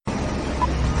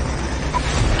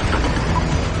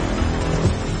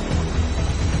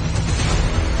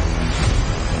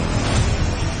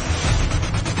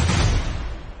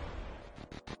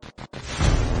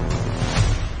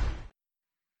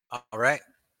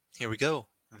Here we go.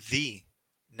 The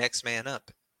Next Man Up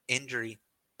Injury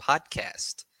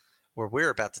Podcast, where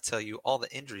we're about to tell you all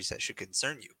the injuries that should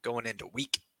concern you going into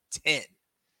week 10.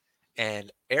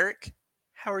 And Eric,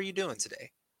 how are you doing today?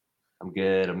 I'm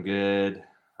good.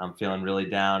 I'm feeling really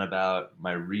down about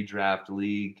my redraft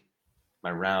league, my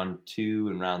round 2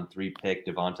 and round 3 pick,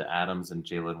 Devonta Adams and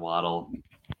Jalen Waddle.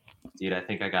 Dude, I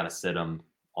think I got to sit them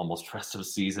almost rest of the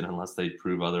season unless they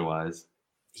prove otherwise.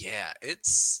 Yeah,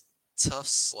 it's tough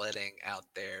sledding out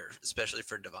there, especially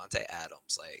for Devonta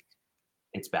Adams.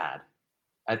 It's bad.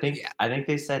 I think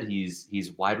they said he's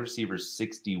wide receiver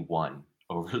 61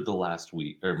 over the last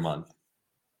week or month.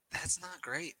 That's not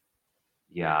great.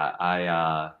 Yeah,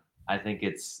 I think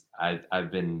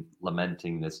I've been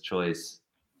lamenting this choice,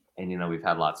 and we've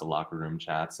had lots of locker room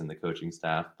chats in the coaching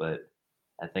staff, but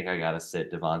I think I got to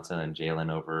sit Devonta and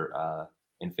Jalen over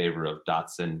in favor of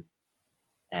Dotson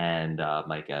and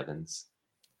Mike Evans.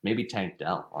 Maybe Tank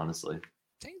Dell, honestly.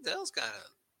 Tank Dell's kind of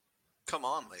come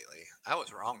on lately. I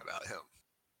was wrong about him.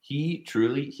 He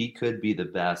could be the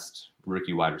best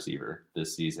rookie wide receiver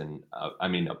this season.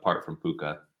 Apart from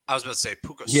Puka. I was about to say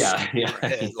Puka. Yeah.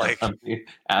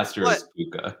 Asterisk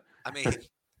Puka.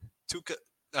 Tuka.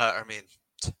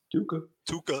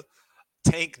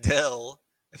 Tank Dell.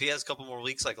 If he has a couple more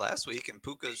weeks like last week, and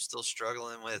Puka's still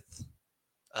struggling with,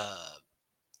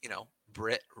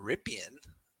 Brett Ripien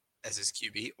as his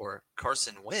QB or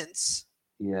Carson Wentz.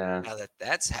 Yeah. Now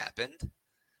that's happened.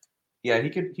 Yeah,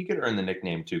 he could earn the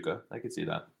nickname Tuka. I could see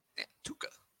that. Yeah, Tuka.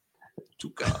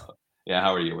 Yeah,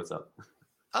 how are you? What's up?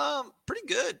 Pretty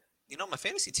good. My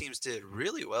fantasy teams did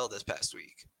really well this past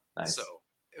week. Nice. So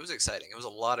it was exciting. It was a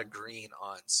lot of green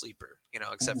on Sleeper,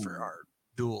 except for our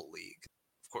dual league.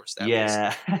 Of course, that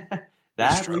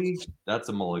league, that's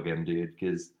a mulligan, dude,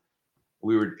 because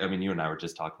you and I were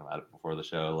just talking about it before the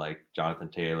show, like Jonathan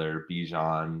Taylor,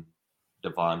 Bijan,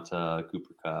 Devonta,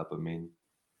 Cooper Kupp.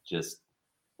 Just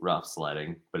rough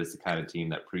sledding, but it's the kind of team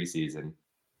that preseason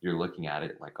you're looking at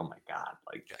it like, oh my God,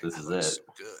 this is it. So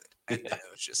good. And then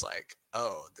it was just like,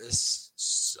 oh, this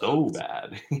sucks. So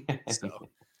bad. So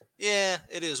yeah,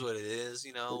 it is what it is.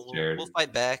 We'll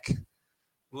fight back.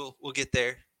 We'll get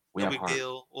there. No big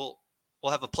deal. We'll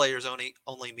have a players only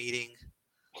meeting.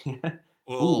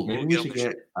 Maybe we should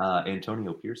get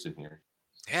Antonio Pearson here.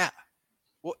 Yeah.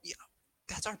 Well,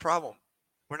 that's our problem.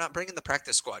 We're not bringing the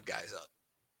practice squad guys up.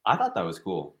 I thought that was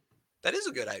cool. That is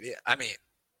a good idea.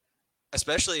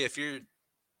 Especially if you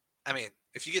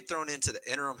get thrown into the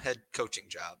interim head coaching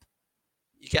job,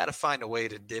 you got to find a way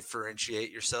to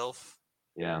differentiate yourself.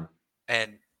 Yeah.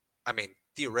 And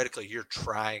theoretically, you're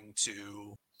trying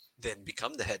to then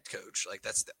become the head coach.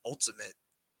 That's the ultimate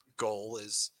goal,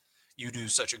 is you do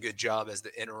such a good job as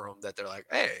the interim that they're like,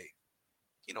 hey,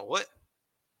 you know what?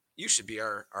 You should be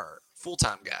our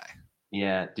full-time guy.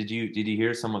 Yeah. Did you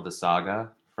hear some of the saga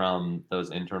from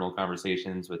those internal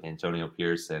conversations with Antonio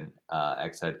Pierce and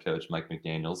ex-head coach Mike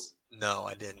McDaniels? No,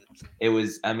 I didn't. It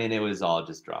was all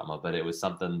just drama, but it was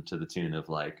something to the tune of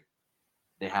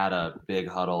they had a big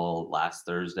huddle last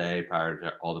Thursday prior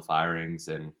to all the firings,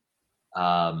 and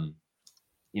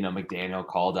McDaniel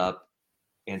called up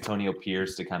Antonio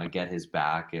Pierce to kind of get his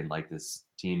back in this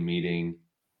team meeting,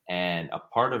 and a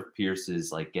part of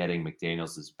Pierce's getting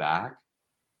McDaniels' back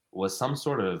was some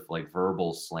sort of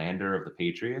verbal slander of the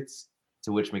Patriots,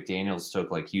 to which McDaniels took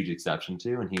huge exception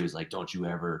to, and he was like, "Don't you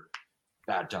ever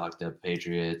bad talk the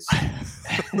Patriots."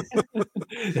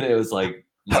 And it was like,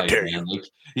 Mike, man,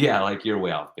 you're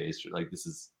way off base. This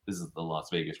is the Las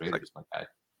Vegas Raiders, my guy.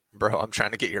 Bro, I'm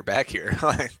trying to get your back here.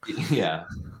 Yeah.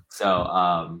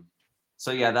 So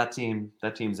yeah, that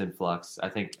team's in flux. I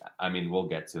think, we'll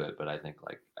get to it, but I think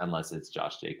unless it's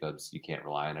Josh Jacobs, you can't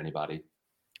rely on anybody.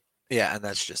 Yeah, and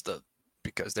that's just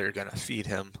because they're gonna feed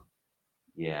him.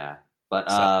 Yeah,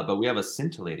 but we have a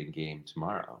scintillating game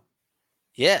tomorrow.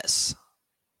 Yes,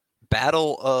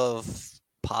 battle of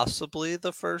possibly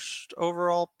the first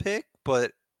overall pick,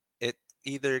 but it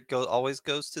either always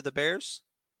goes to the Bears.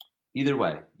 Either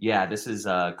way, yeah, this is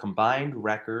a combined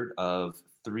record of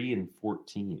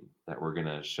 3-14 that we're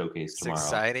gonna showcase tomorrow. It's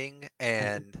exciting,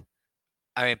 and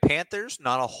Panthers,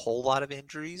 not a whole lot of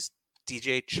injuries.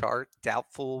 DJ Chark,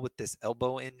 doubtful with this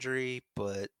elbow injury,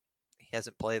 but he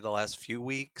hasn't played the last few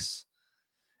weeks.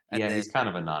 And he's kind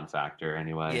of a non-factor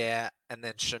anyway. Yeah, and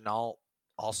then Chenault,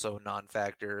 also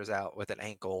non-factor, is out with an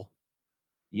ankle.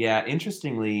 Yeah,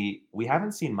 interestingly, we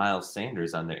haven't seen Miles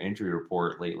Sanders on their injury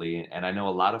report lately, and I know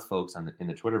a lot of folks in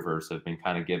the Twitterverse have been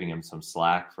kind of giving him some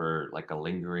slack for a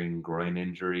lingering groin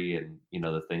injury and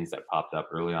the things that popped up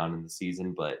early on in the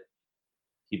season, but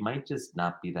he might just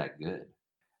not be that good.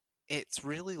 It's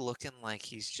really looking like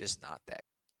he's just not that.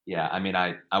 Yeah, I mean,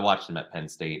 I watched him at Penn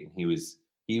State, and he was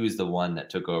the one that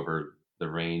took over the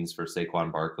reins for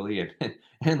Saquon Barkley,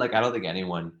 and like I don't think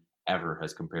anyone ever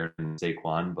has compared him to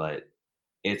Saquon, but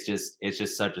it's just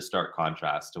such a stark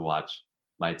contrast to watch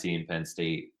my team Penn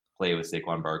State play with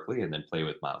Saquon Barkley and then play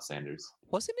with Miles Sanders.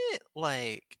 Wasn't it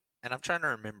like, and I'm trying to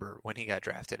remember when he got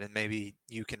drafted, and maybe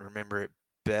you can remember it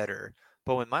better.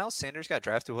 But when Miles Sanders got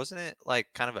drafted, wasn't it like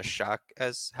kind of a shock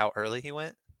as how early he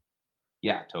went?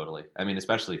 Yeah, totally. I mean,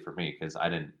 especially for me because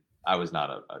I was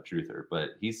not a truther, but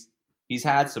he's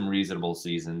had some reasonable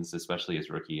seasons, especially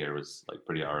his rookie year was like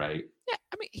pretty all right. Yeah,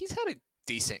 I mean, he's had a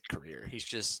decent career. He's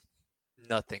just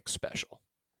nothing special.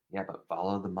 Yeah, but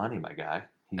follow the money, my guy.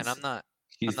 And I'm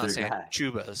He's not their saying guy.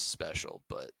 Chuba is special,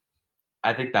 but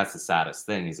I think that's the saddest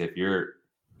thing is if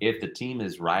the team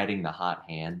is riding the hot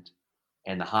hand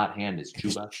and the hot hand is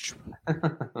Chuba.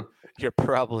 you're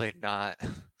probably not.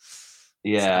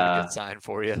 It's not a Yeah. good sign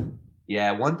for you.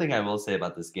 Yeah, one thing I will say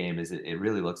about this game is it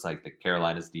really looks like the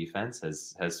Carolina's defense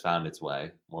has found its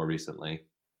way more recently.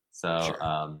 So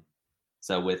Sure.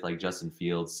 so with like Justin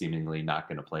Fields seemingly not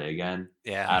going to play again,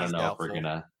 Yeah, I don't he's know if we're doubtful.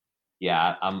 gonna.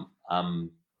 Yeah,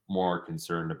 I'm more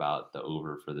concerned about the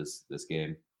over for this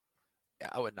game. Yeah,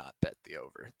 I would not bet the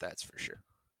over. That's for sure.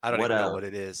 I don't What even know what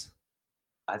it is.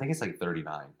 I think it's like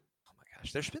 39. Oh my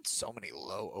gosh, there's been so many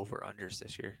low over unders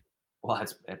this year. Well,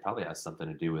 it probably has something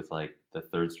to do with like the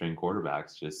third string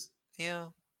quarterbacks just Yeah,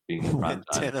 being in prime when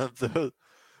time. 10 of the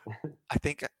I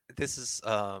think this is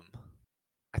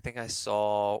I think I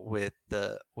saw with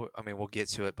I mean we'll get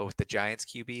to it, but with the Giants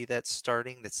QB that's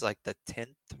starting, that's like the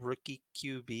 10th rookie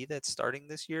QB that's starting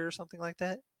this year or something like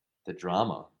that. The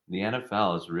drama. The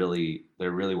NFL is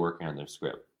they're really working on their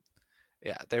script.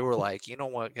 Yeah, they were like, you know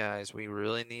what, guys, we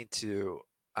need to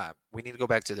go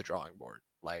back to the drawing board.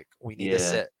 Like, we need to Yeah.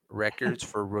 set records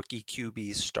for rookie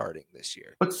QBs starting this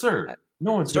year. But Uh, sir,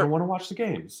 no one's going Sir, to want to watch the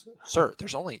games. sir,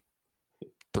 there's only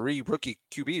three rookie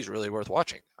QBs really worth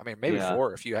watching. I mean, maybe Yeah.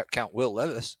 four if you count Will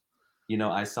Levis.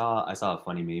 I saw a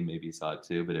funny meme, maybe you saw it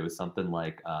too, but it was something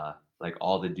like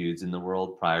all the dudes in the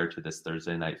world prior to this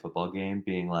Thursday night football game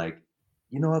being like,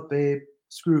 you know what, babe,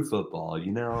 screw football.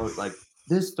 Like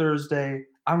this Thursday,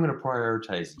 I'm gonna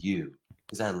prioritize you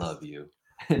because I love you.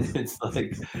 And it's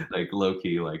like low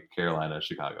key like Carolina,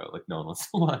 Chicago. Like no one wants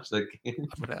to watch that game.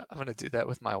 I'm gonna do that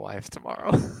with my wife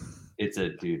tomorrow. It's a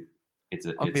dude.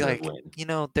 I'll It's be a like,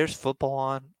 win. there's football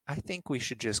on. I think we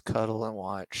should just cuddle and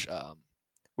watch.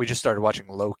 We just started watching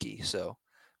Loki, so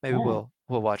maybe Oh,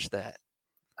 we'll watch that.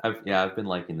 I've been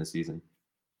liking the season.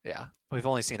 Yeah, we've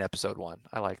only seen episode one.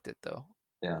 I liked it though.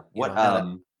 Yeah. You What know, now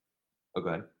that oh, go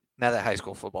ahead. now that high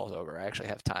school football's over, I actually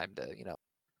have time to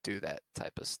do that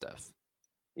type of stuff.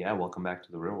 Yeah, welcome back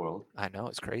to the real world. I know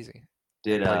it's crazy.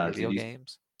 Did Play did video you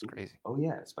games. It's crazy. Oh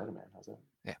yeah, Spider-Man. How's that?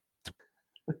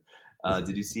 Yeah.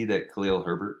 Did you see that Khalil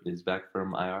Herbert is back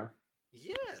from IR?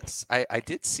 Yes, I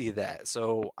did see that.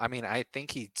 So I mean, I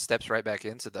think he steps right back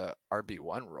into the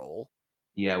RB1 role.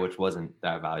 Yeah, which wasn't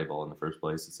that valuable in the first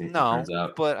place. It No, turns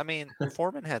out. but I mean,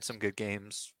 Foreman had some good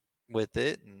games with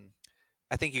it, and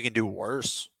I think you can do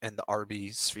worse in the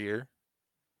RB sphere.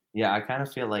 Yeah, I kind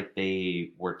of feel like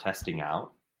they were testing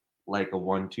out like a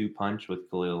 1-2 punch with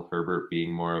Khalil Herbert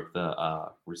being more of the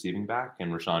receiving back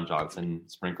and Rashawn Johnson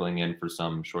sprinkling in for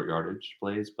some short yardage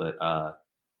plays. But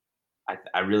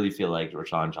I really feel like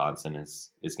Rashawn Johnson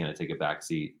is going to take a back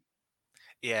seat.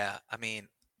 Yeah, I mean,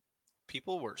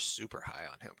 people were super high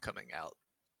on him coming out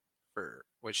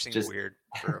which seems Just weird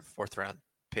for a fourth round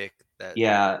pick. That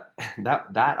yeah,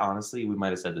 that honestly, we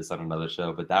might have said this on another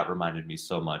show, but that reminded me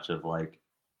so much of like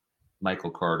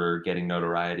Michael Carter getting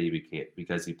notoriety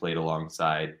because he played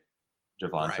alongside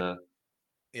right? Javonta.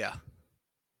 Yeah,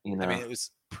 You I mean, know, it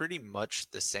was pretty much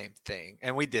the same thing,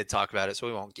 and we did talk about it, so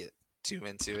we won't get too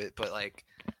into it. But like,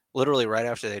 literally right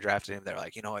after they drafted him, they're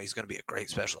like, he's going to be a great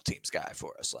special teams guy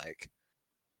for us. Like,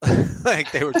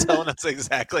 like they were telling us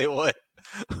exactly what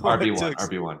RB to one,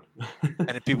 RB one. and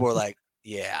then people were like,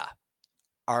 "Yeah,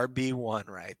 RB1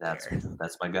 right That's there.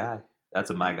 that's my guy. That's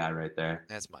my guy right there.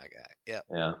 That's my guy." Yep.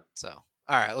 Yeah. So,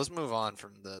 all right, let's move on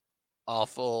from the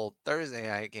awful Thursday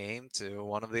night game to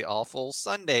one of the awful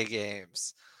Sunday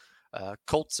games.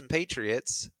 Colts and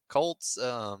Patriots. Colts,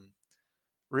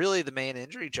 really the main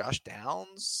injury, Josh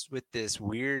Downs with this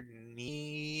weird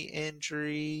knee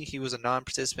injury. He was a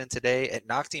non-participant today. It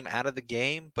knocked him out of the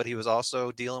game, but he was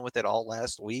also dealing with it all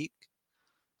last week.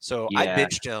 So I Yeah.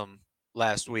 benched him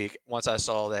last week once I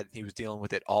saw that he was dealing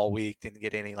with it all week, didn't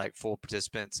get any like full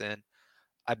participants in.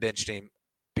 I benched him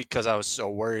because I was so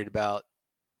worried about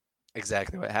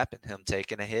exactly what happened, him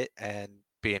taking a hit and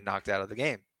being knocked out of the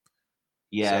game.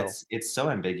 Yeah, So it's so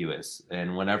ambiguous.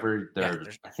 And whenever yeah,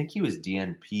 I think he was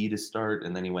DNP to start,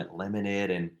 and then he went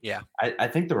limited. And yeah, I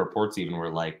think the reports even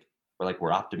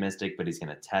we're optimistic, but he's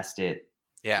going to test it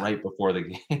yeah, right before the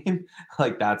game.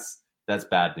 Like that's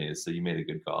bad news. So you made a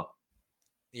good call.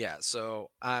 yeah. So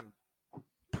I'm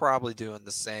probably doing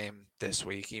the same this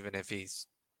week, even if he's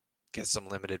gets some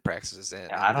limited practices in.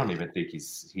 I don't even think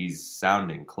he's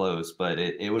sounding close, but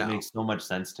it would No, make so much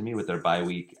sense to me with their bye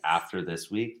week after this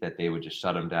week that they would just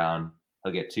shut him down.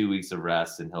 He'll get 2 weeks of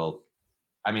rest, and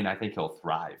I think he'll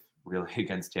thrive really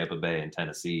against Tampa Bay and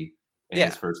Tennessee in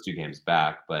his yeah. first 2 games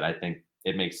back. But I think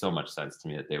it makes so much sense to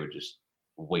me that they would just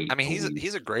I wait mean, a week.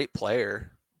 he's a great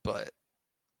player, but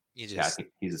you Yeah, I just think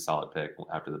he's a solid pick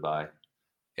after the bye.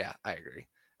 yeah, I agree.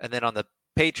 And then on the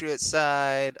Patriots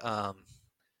side,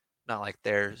 not like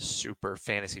they're super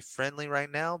fantasy friendly right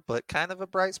now, but kind of a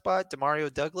bright spot.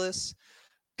 Demario Douglas,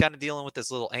 kind of dealing with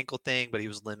this little ankle thing, but he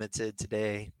was limited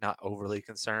today. Not overly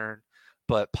concerned,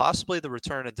 but possibly the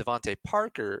return of Devontae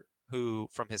Parker, who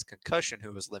from his concussion,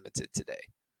 who was limited today.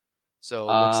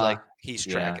 So it looks Uh like he's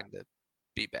yeah. tracking to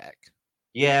be back.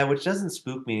 Yeah, which doesn't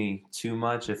spook me too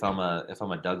much if I'm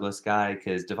a Douglas guy,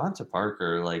 because Devonta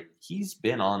Parker, like, he's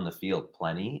been on the field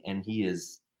plenty and he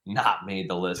is not made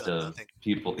the list Done of nothing.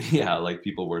 people, yeah, like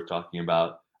people worth talking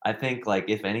about. I think, like,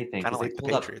 if anything, Kind because of they like the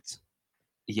pulled up, Patriots,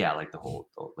 yeah, like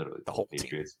literally the the whole whole team.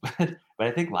 Patriots. But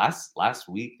I think last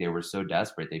week they were so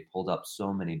desperate they pulled up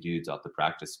so many dudes off the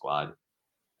practice squad.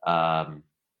 Um,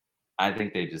 I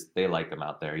think they like him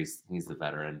out there. He's the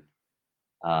veteran.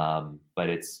 But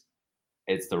it's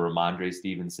the Ramondre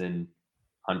Stevenson,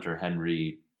 Hunter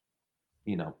Henry,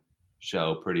 you know,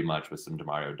 show pretty much with some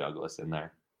Demario Douglas in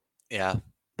there. Yeah,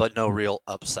 but no real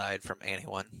upside from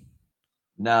anyone.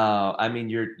 No, I mean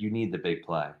you need the big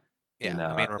play. You Yeah, I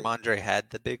know, mean Ramondre had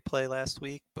the big play last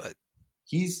week, but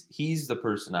he's the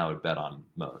person I would bet on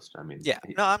most. I mean, yeah,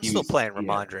 no, I'm he still was playing he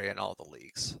had Ramondre in all the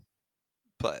leagues,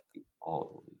 but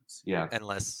all the leads. Yeah.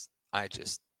 unless I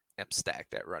just am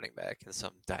stacked at running back in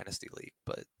some dynasty league.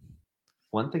 But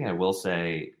One thing I will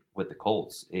say with the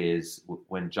Colts is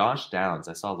when Josh Downs,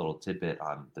 I saw a little tidbit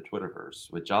on the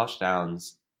Twitterverse, with Josh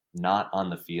Downs not on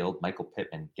the field, Michael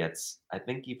Pittman gets, I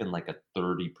think, even like a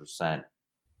 30%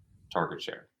 target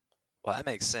share. well, that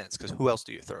makes sense because who else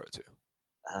do you throw it to?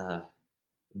 Uh,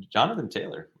 Jonathan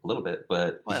Taylor, a little bit,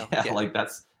 but Well, yeah, yeah, like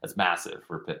that's massive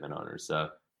for Pittman owners. So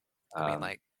I mean um,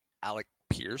 like Alec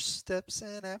Pierce steps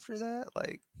in after that,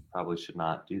 like probably should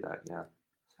not do that.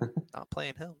 Yeah, not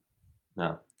playing him.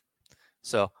 no,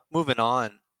 So moving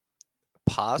on,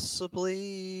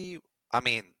 possibly. I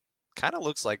mean, kind of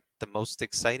looks like the most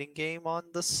exciting game on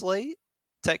the slate: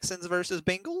 Texans versus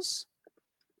Bengals.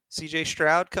 C.J.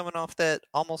 Stroud coming off that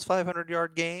almost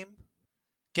 500-yard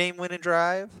game-winning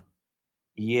drive.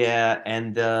 yeah,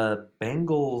 and the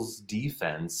Bengals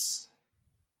defense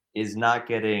is not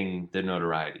getting the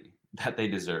notoriety that they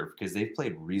deserve because they've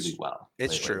played really well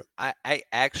It's lately. true. I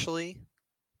actually,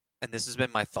 and this has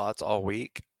been my thoughts all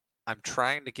week, I'm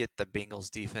trying to get the Bengals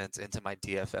defense into my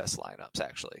DFS lineups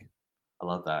actually I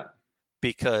love that.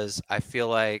 because I feel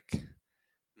like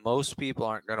most people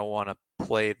aren't going to want to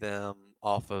play them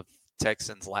off of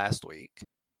Texans last week,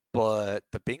 but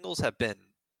the Bengals have been,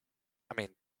 I mean,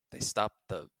 they stopped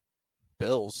the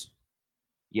Bills.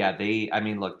 Yeah, I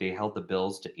mean, look, they held the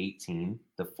Bills to 18,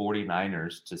 the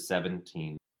 49ers to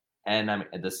 17, and I mean,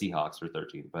 the Seahawks were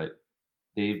 13, but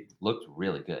they've looked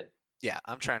really good. Yeah,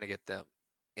 I'm trying to get them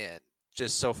in.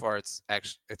 Just so far, it's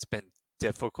been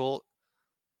difficult,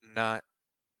 not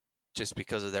just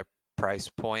because of their price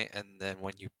point, and then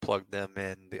when you plug them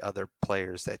in, the other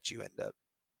players that you end up.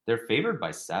 They're favored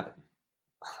by 7.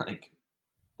 Like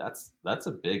that's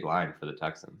a big line for the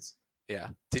Texans. Yeah.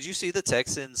 Did you see the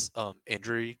Texans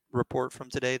injury report from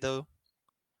today though?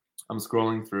 I'm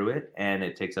scrolling through it and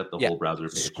it takes up the Yeah, whole browser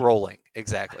page. scrolling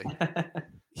exactly.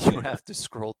 You have to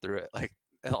scroll through it like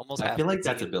almost I half feel the like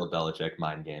that's a team. Bill Belichick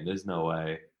mind game. There's no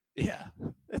way. Yeah,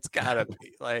 it's gotta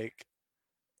be like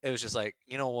it was just like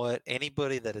you know what?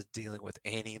 Anybody that is dealing with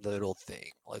any little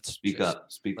thing, Speak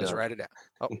let's up. write it down.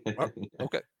 Oh,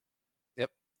 okay.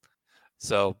 Yep.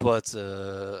 So, but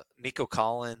Nico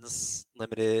Collins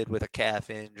limited with a calf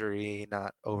injury,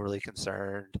 not overly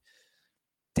concerned.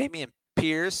 Damian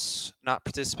Pierce not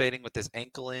participating with his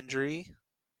ankle injury,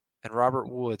 and Robert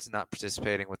Woods not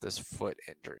participating with his foot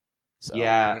injury. So, I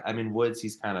Yeah, mean, I mean Woods,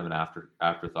 he's kind of an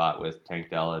afterthought with Tank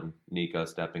Dell and Nico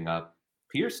stepping up.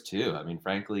 Pierce too. I mean,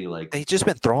 frankly, like, they've just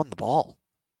been throwing the ball.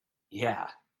 yeah,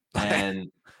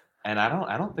 and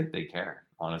I don't think they care.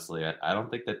 Honestly, I don't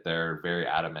think that they're very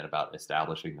adamant about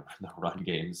establishing the run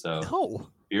game. So No,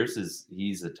 Pierce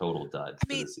he's a total dud I for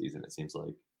mean, the season. It seems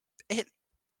like.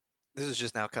 this is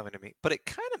just now coming to me, but it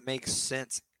kind of makes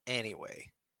sense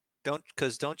anyway. Don't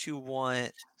you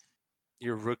want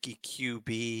your rookie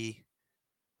QB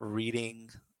reading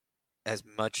as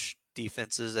much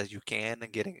defenses as you can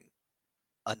and getting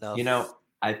You enough? know,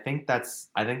 I think that's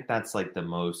like the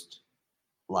most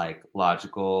like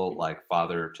logical like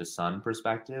father to son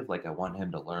perspective. Like I want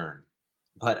him to learn.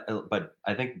 But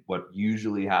I think what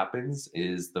usually happens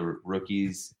is the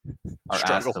rookies are asked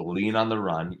Struggle. to lean on the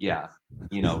run. Yeah.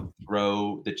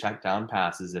 Throw the check down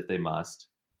passes if they must,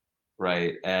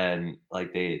 right? And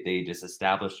like they just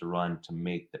establish a run to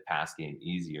make the pass game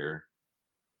easier,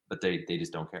 but they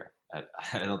just don't care.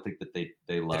 I don't think that they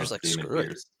They're just love like, Damon screw it.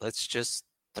 Pierce. Let's just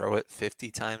throw it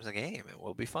 50 times a game and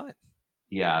we'll be fine.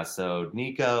 Yeah, so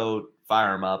Nico,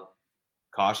 fire him up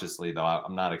cautiously though.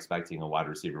 I'm not expecting a wide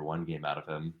receiver one game out of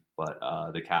him, but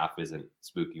the calf isn't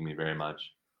spooking me very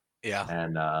much. Yeah.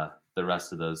 And the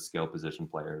rest of those skill position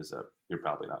players, you're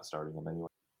probably not starting them anyway.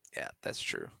 Yeah, that's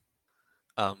true.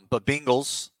 But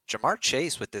Bengals, Jamar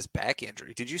Chase with this back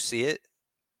injury. Did you see it?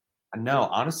 No,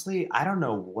 honestly, I don't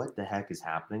know what the heck is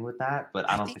happening with that, but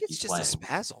I I don't think think it's he's just a playing.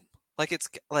 spasm. Like it's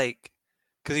like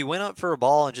because he went up for a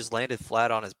ball and just landed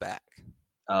flat on his back.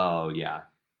 Oh yeah,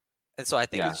 And so I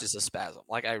think yeah. it's just a spasm.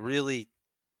 Like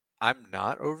I'm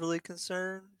not overly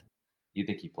concerned. You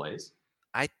think he plays?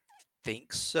 I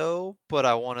think so, but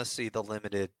I want to see the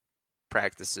limited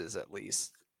practices at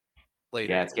least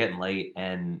later Yeah, in it's the year. getting late,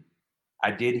 and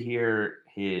I did hear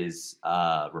his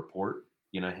report.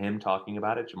 Him talking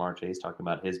about it, Jamar Chase talking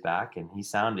about his back, and he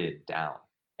sounded down.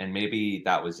 And maybe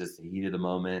that was just the heat of the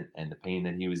moment and the pain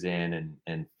that he was in,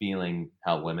 and feeling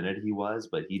how limited he was.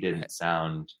 But he Right. didn't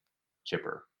sound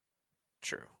chipper.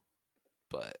 True.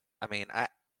 But I mean, I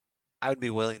would be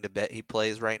willing to bet he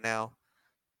plays right now,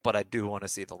 but I do want to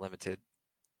see the limited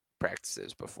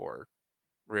practices before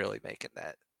really making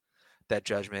that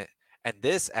judgment. And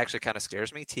this actually kind of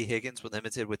scares me. T. Higgins was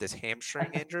limited with his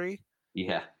hamstring injury,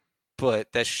 Yeah, but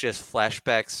that's just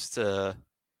flashbacks to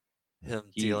him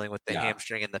dealing with the yeah,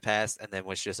 hamstring in the past, and then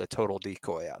was just a total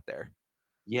decoy out there.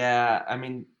 yeah. I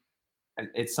mean,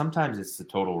 it's sometimes it's the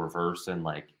total reverse, and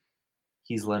like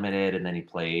he's limited and then he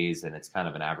plays and it's kind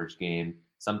of an average game.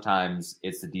 Sometimes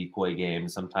it's the decoy game.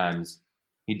 Sometimes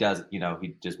he does, he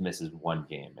just misses one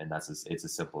game and it's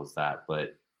as simple as that.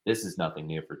 But this is nothing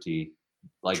new for T.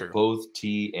 Like True. both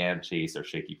T and Chase are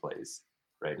shaky plays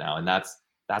right now, and that's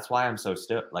why I'm so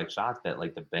shocked that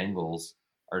like the Bengals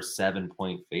are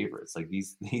 7-point favorites. Like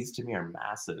these to me are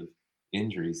massive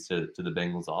injuries to the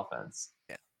Bengals offense.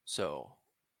 Yeah. So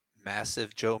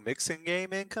massive Joe Mixon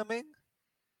game incoming?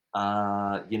 You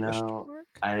Question know, mark.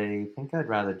 I think I'd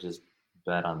rather just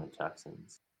bet on the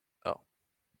Texans. Oh,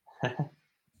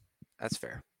 that's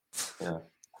fair. Yeah.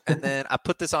 And then I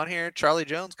put this on here. Charlie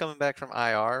Jones coming back from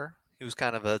IR. He was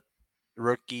kind of a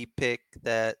rookie pick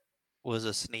that was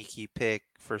a sneaky pick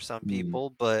for some Mm. people,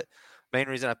 but main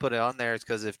reason I put it on there is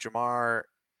because if Jamar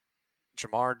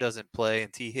doesn't play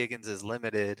and T Higgins is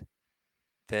limited,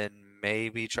 then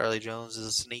maybe Charlie Jones is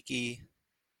a sneaky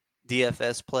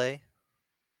DFS play.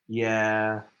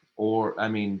 Yeah. Or I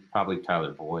mean, probably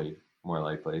Tyler Boyd, more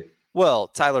likely. Well,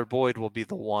 Tyler Boyd will be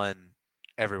the one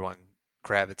everyone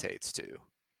gravitates to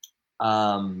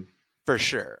Um, for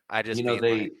sure. I just mean like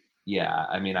they yeah,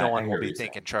 I mean no I one will hear what be you're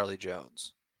thinking saying. Charlie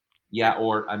Jones. Yeah,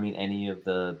 or I mean any of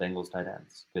the Bengals tight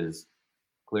ends. Because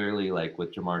clearly like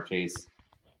with Jamar Chase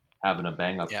having a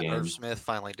bang up Yeah, Irv game, Smith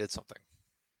finally did something.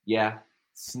 yeah,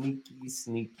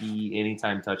 sneaky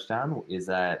anytime touchdown is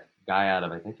that guy out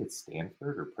of I think it's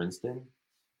Stanford or Princeton.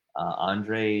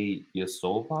 Andre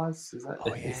Yosovas is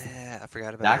Oh is yeah, I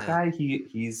forgot about that him. guy?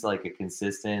 He's like a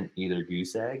consistent either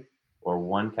goose egg or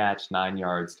one catch 9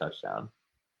 yards touchdown.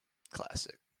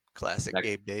 Classic. Classic That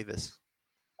Gabe Davis.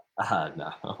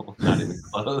 no, not even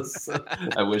close.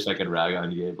 I wish I could rag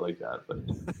on Gabe like that,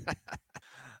 but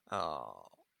Oh.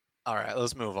 All right,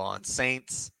 let's move on.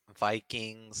 Saints,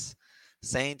 Vikings.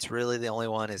 Saints really the only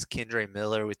one is Kendre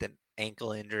Miller with an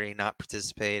ankle injury, not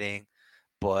participating,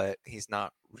 but he's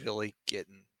not really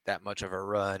getting that much of a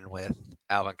run with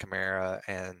Alvin Kamara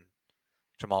and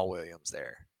Jamal Williams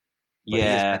there. But he has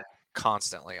yeah, been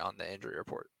constantly on the injury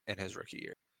report in his rookie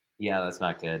year. yeah, that's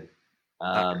not good.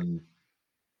 Not great. Um,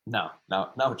 no,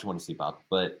 not what you want to see, Bob.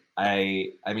 But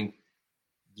I mean,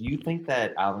 do you think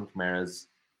that Alvin Kamara's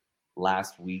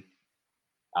last week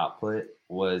output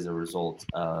was a result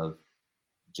of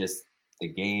just the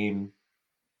game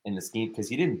in the scheme because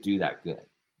he didn't do that good,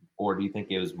 or do you think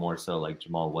it was more so like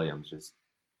Jamal Williams, just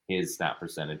his snap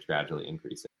percentage gradually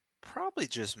increasing? Probably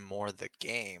just more the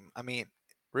game. I mean,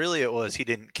 really it was he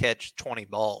didn't catch 20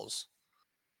 balls.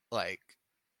 Like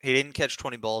he didn't catch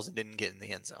 20 balls and didn't get in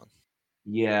the end zone.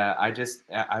 Yeah,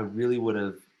 I really would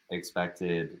have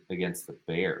expected against the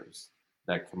Bears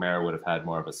that Kamara would have had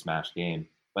more of a smash game.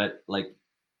 But like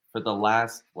for the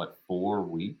last 4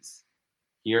 weeks,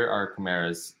 here are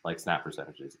Kamara's like snap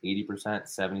percentages: 80%,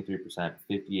 73%,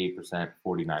 58%,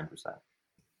 49%.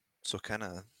 So kind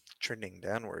of trending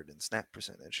downward in snap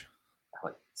percentage.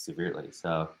 Like severely.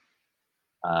 So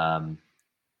um,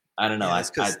 I don't know. Yeah, that's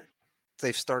I because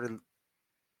they've started.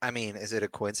 I mean, is it a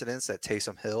coincidence that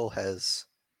Taysom Hill has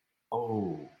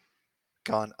oh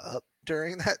gone up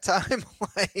during that time?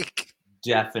 Like,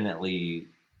 definitely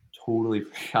totally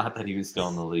forgot that he was still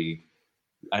in the league.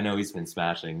 I know he's been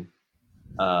smashing.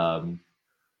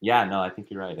 Yeah, no, I think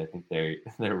you're right. I think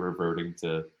they're reverting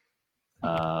to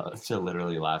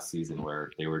literally last season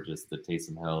where they were just the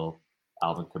Taysom Hill,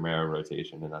 Alvin Kamara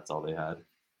rotation, and that's all they had.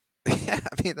 yeah,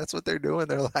 I mean, that's what they're doing.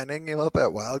 They're lining him up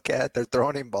at Wildcat. They're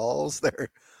throwing him balls. They're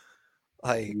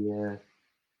like Yeah,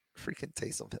 freaking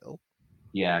Taysom Hill.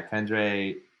 yeah,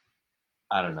 Kendre.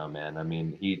 I don't know, man. I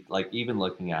mean, he like even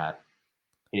looking at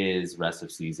his rest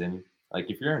of season, like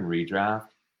if you're in redraft,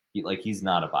 he's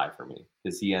not a buy for me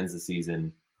because he ends the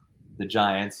season. The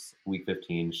Giants week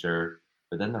 15, sure,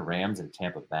 but then the Rams and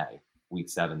Tampa Bay week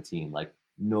 17. Like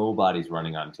nobody's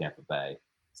running on Tampa Bay,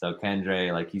 so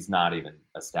Kendre, like he's not even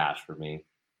a stash for me.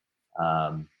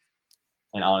 Um,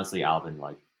 and honestly, Alvin,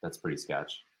 like that's pretty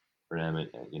sketch for him.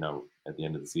 At the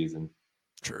end of the season.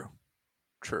 True,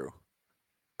 true.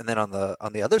 And then on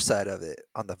the other side of it,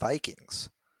 on the Vikings,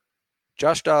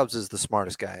 Josh Dobbs is the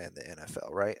smartest guy in the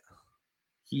NFL, right?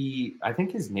 I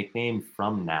think his nickname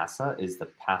from NASA is the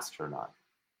Passtronaut.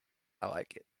 I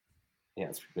like it.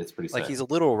 Yeah, it's pretty Like sick. he's a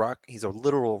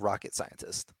literal rocket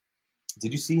scientist.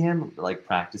 Did you see him like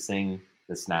practicing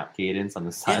the snap cadence on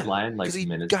the sideline like Because he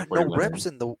minutes got before he no went reps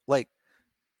in? in the like.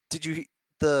 Did you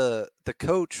the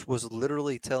coach was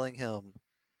literally telling him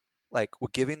like we're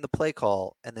giving the play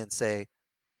call and then say,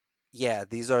 yeah,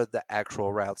 these are the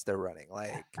actual routes they're running.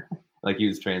 Like he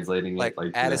was translating it Like like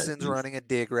to the Addison's headpiece. running a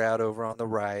dig route over on the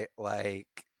right, like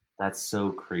That's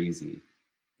so crazy.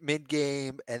 mid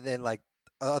game, and then like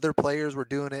other players were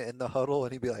doing it in the huddle,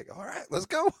 and he'd be like, "All right, let's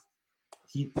go."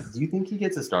 Do you think he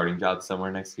gets a starting job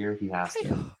somewhere next year? He has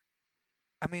to,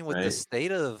 I mean, with the right?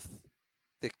 state of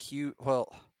the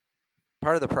well,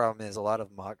 part of the problem is a lot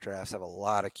of mock drafts have a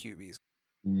lot of QBs.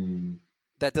 Mm,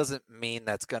 That doesn't mean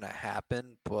that's going to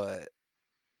happen, but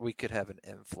we could have an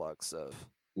influx of.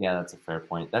 yeah, that's a fair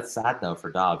point. That's sad though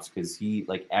for Dobbs because he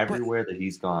like But everywhere that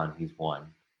he's gone, he's won.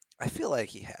 I feel like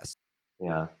he has,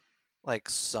 Yeah, like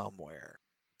somewhere.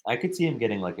 I could see him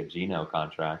getting like a Geno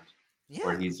contract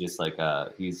where Yeah, he's just like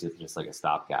a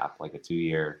stopgap, like a 2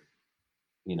 year,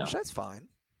 you which know. that's fine.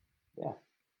 Yeah.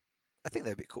 I think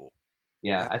that'd be cool.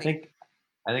 Yeah, I I think, think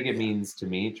I think it yeah, means to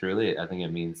me, truly, I think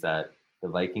it means that the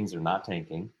Vikings are not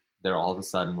tanking. They're all of a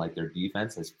sudden like their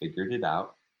defense has figured it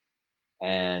out.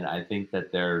 And I think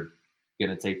that they're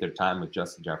gonna take their time with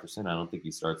Justin Jefferson. I don't think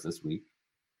he starts this week.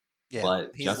 yeah.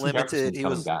 But He's Justin limited. Jefferson's He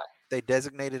coming was. back. They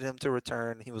designated him to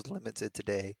return. He was limited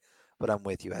today, but I'm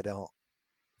with you. I don't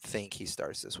think he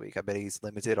starts this week. I bet he's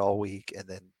limited all week and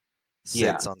then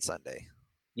Yeah. sits on Sunday.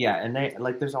 Yeah, and they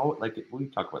like there's always like we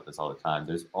talk about this all the time.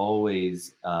 There's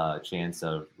always a chance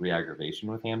of re-aggravation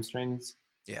with hamstrings.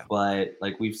 Yeah. But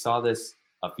like we saw this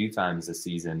a few times this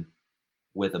season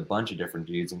with a bunch of different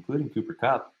dudes, including Cooper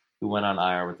Cup, who went on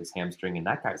IR with his hamstring, and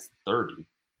that guy's 30.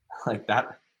 Like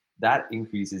that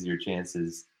increases your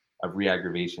chances of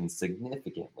re-aggravation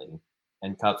significantly.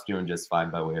 And Cup's doing just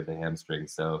fine by way of the hamstring.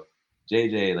 So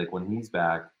JJ, like when he's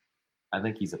back, I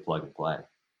think he's a plug and play.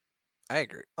 I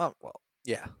agree. Oh, well,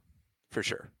 yeah, for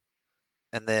sure.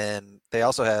 And then they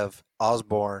also have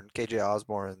Osborne, KJ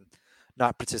Osborne,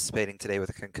 not participating today with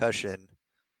a concussion.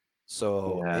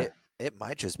 So Yeah. it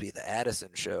might just be the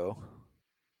Addison show.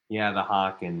 Yeah, the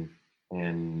Hawk and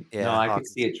no, Yeah, I could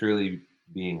see Hawkins. it truly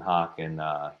being Hawk and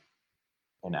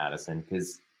Addison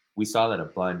because we saw that a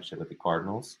bunch with the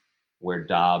Cardinals where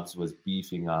Dobbs was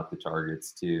beefing up the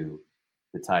targets to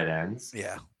the tight ends,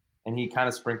 Yeah. and he kind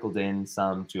of sprinkled in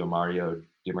some to a Mario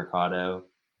DiMercado,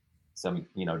 some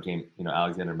James,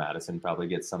 Alexander Madison probably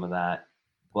gets some of that,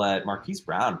 but Marquise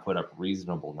Brown put up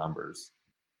reasonable numbers,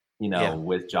 Yeah.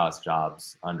 with Josh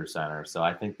Dobbs under center. So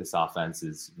I think this offense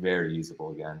is very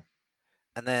usable again.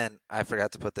 And then I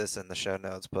forgot to put this in the show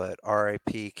notes, but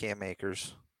RIP Cam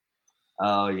Akers.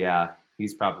 Oh yeah,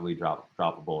 he's probably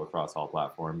droppable across all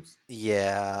platforms.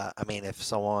 Yeah, I mean, if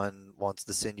someone wants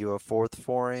to send you a fourth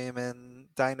for him in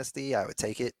Dynasty, I would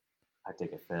take it. I'd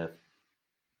take a fifth.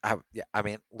 I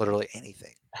mean, literally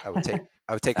anything. I would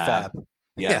take Fab. Fab.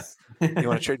 Yeah. Yes. You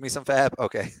want to trade me some fab?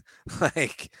 Okay.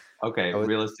 Like, Okay, I would,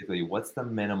 realistically, what's the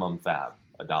minimum fab?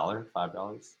 $1?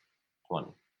 $5? 20?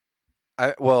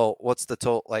 well, what's the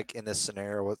total like in this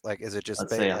scenario? What like is it just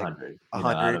Let's say like 100. a You know,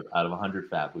 out hundred? of out of 100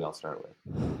 fab, we all start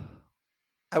with.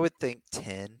 I would think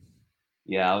 10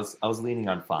 Yeah, I was leaning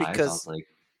on 5. I was because like,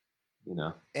 you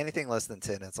know, anything less than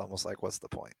 10, it's almost like what's the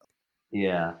point?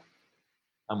 yeah,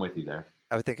 I'm with you there.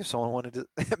 I would think if someone wanted to,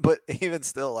 but even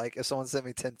still, like if someone sent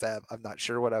me 10 fab, I'm not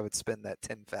sure what I would spend that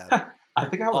 10 fab I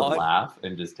think I would on. laugh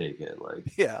and just take it. Like,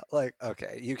 Yeah, like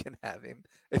okay, you can have him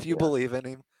if you yeah, believe in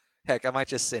him. Heck, I might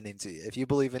just send him to you if you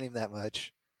believe in him that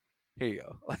much. Here you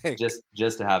go. Like,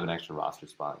 just to have an extra roster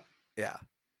spot. yeah,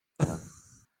 Yeah.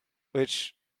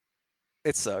 which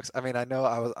it sucks. I mean, I know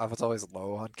I was always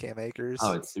low on Cam Oh, Akers,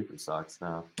 it super sucks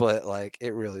now. but like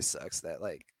it really sucks that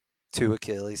like 2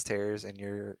 Achilles tears in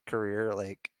your career,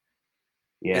 like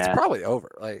it's Yeah, probably over.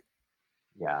 Like,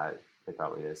 yeah, it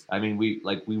probably is. I mean, we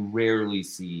rarely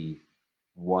see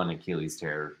one Achilles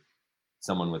tear,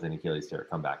 someone with an Achilles tear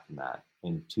come back from that.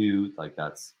 And two, like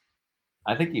that's,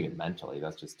 I think even mentally,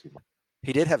 that's just too much.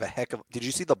 he did have a heck of. Did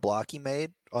you see the block he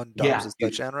made on Yeah, Dobbs'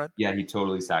 touchdown run? yeah, he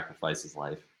totally sacrificed his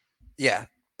life. Yeah,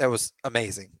 that was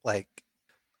amazing. Like,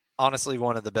 honestly,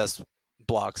 one of the best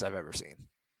blocks I've ever seen.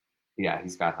 Yeah,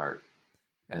 he's got heart,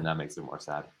 Yeah. and that makes it more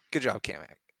sad. Good job, Cam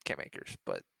Akers.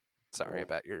 But sorry Yeah.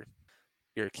 about your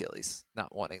Achilles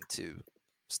not wanting to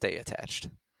stay attached.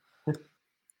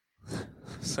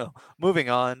 So moving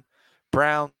on,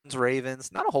 Browns,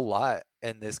 Ravens, not a whole lot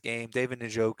in this game. David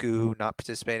Njoku not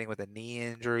participating with a knee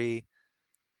injury.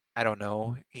 I don't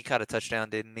know. He caught a touchdown,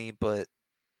 didn't he? But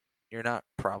you're not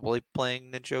probably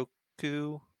playing Njoku if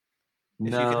you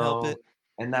can help No, it.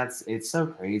 and it's so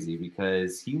crazy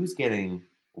because he was getting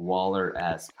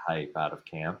Waller-esque hype out of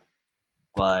camp,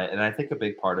 and I think a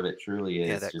big part of it truly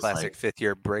Yeah, is that just classic like,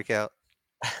 fifth-year breakout.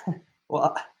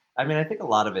 well, I mean, I think a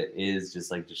lot of it is just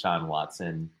like Deshaun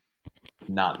Watson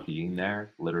not being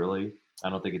there, literally. I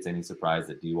don't think it's any surprise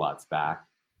that D-Watt's back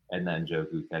and then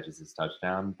Joku catches his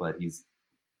touchdown, but he's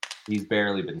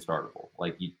barely been startable.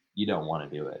 Like you don't want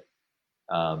to do it.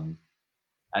 Um,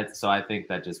 so I think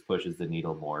that just pushes the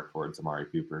needle more towards Amari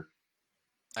Cooper.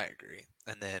 I agree.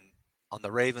 And then on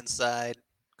the Ravens side,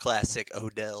 classic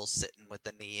Odell sitting with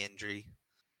the knee injury.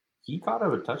 He caught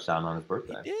a touchdown on his He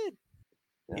birthday. did.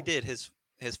 Yeah. He did his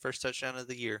first touchdown of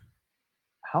the year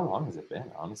How long has it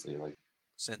been? Honestly, like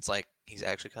since like he's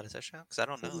actually caught a touchdown. Because I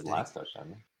don't since know. his Did he? last touchdown.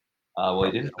 Well, he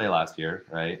Probably didn't play last year,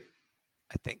 right?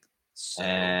 I think so.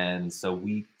 And so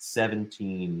week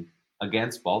 17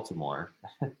 against Baltimore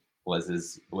was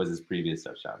his previous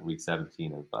touchdown. Week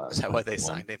 17 of Is that why they 2021.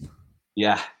 signed him?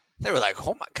 Yeah, They were like,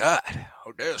 "Oh my God,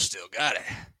 Odell still got it.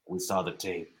 we saw the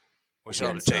tape. We saw the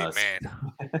against tape, us."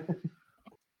 man.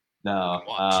 No,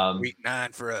 Watch week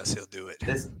 9 for us. He'll do it."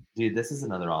 this is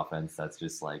another offense that's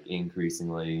just like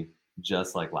increasingly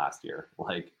just like last year,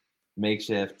 like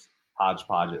makeshift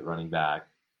hodgepodge at running back,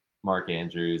 Mark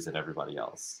Andrews and everybody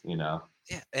else. You know,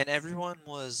 Yeah, and everyone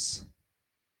was,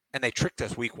 and they tricked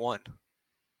us week 1.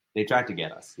 they tried to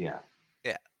get us. Yeah,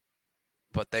 Yeah,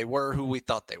 but they were who we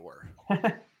thought they were.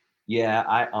 yeah.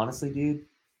 I honestly, dude,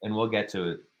 and we'll get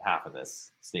to half of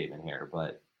this statement here,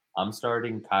 but I'm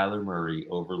starting Kyler Murray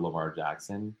over Lamar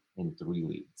Jackson in 3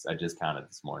 leagues. I just counted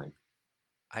this morning.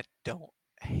 I don't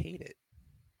hate it.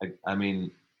 I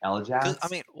mean, Ella 'Cause, I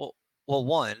Jacks. mean, well,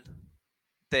 one,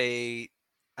 I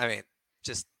mean,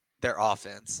 just their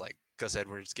offense, like Gus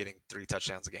Edwards getting 3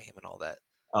 touchdowns a game and all that.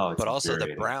 Oh, it's But also the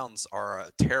infuriating. Browns are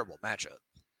a terrible matchup.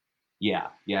 Yeah,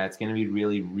 it's going to be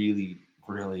really, really,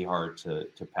 really hard to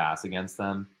pass against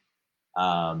them.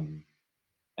 And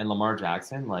Lamar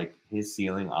Jackson, like his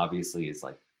ceiling obviously is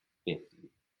like 50,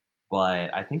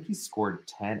 but I think he scored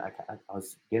 10. I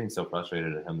was getting so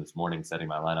frustrated at him this morning setting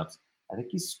my lineups. I think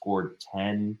he scored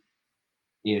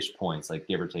 10-ish points, like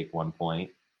give or take 1 point.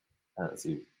 Let's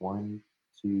see, 1,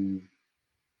 2,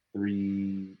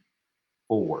 3,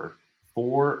 4.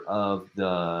 4 of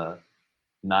the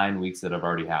 9 weeks that have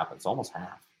already happened. So almost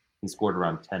half. He scored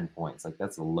around 10 points. Like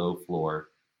that's a low floor.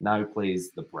 Now he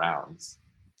plays the Browns.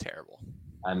 Terrible.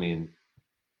 I mean,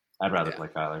 I'd rather Yeah. play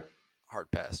Kyler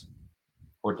Hard pass.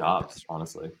 or Dobbs,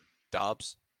 honestly.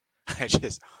 Dobbs. I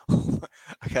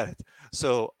got it.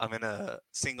 So I'm in a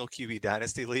single QB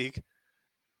dynasty league,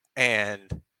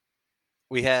 and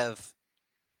we have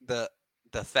the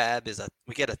fab is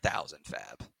we get 1,000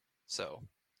 fab. So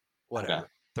whatever. Okay.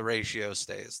 The ratio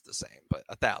stays the same, but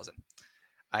 1,000.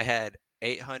 I had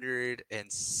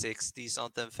 860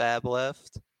 something fab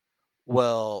left.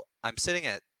 Well, I'm sitting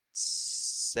at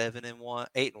 7-1,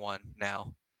 8-1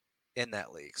 now, in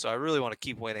that league. So I really want to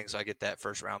keep winning so I get that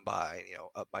first round bye,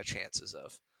 up my chances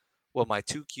of. Well, my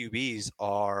two QBs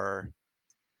are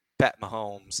Pat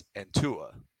Mahomes and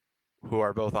Tua, who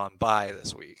are both on bye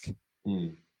this week.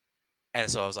 Mm. And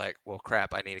so I was like, well,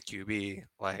 crap, I need a QB.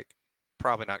 Like,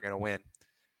 probably not going to win.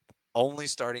 Only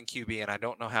starting QB, and I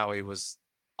don't know how he was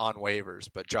on waivers,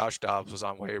 but Josh Dobbs was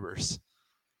on waivers.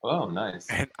 Oh, nice.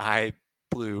 And I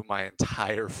blew my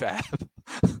entire fab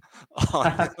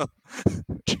on him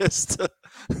just to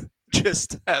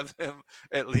have him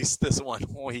at least this 1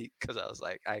 week because I was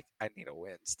like, I need a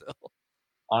win still.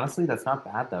 Honestly, that's not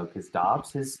bad though, because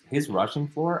Dobbs, his rushing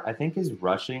floor, I think his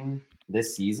rushing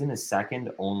this season is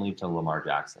second only to Lamar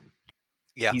Jackson.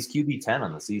 Yeah. He's QB 10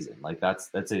 on the season. Like that's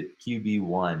a QB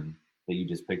 1 that you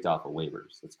just picked off of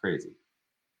waivers. That's crazy.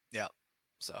 Yeah.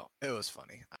 So it was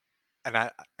funny.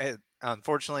 And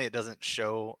unfortunately it doesn't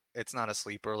show, it's not a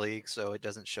sleeper league, so it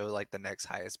doesn't show like the next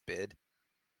highest bid.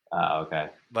 Okay.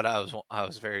 But I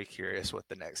was very curious what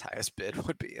the next highest bid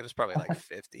would be. It was probably like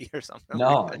 50 or something.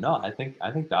 No, like that. no, I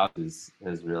think Dobbs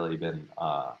has really been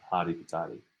hottie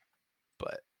patati.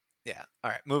 But yeah.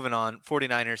 All right, moving on.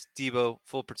 49ers, Debo,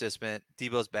 full participant.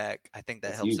 Debo's back. I think that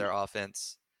That's helps huge. their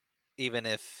offense, even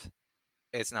if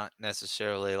it's not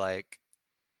necessarily like,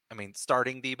 I mean,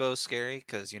 starting Debo's scary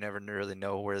because you never really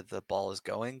know where the ball is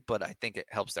going, but I think it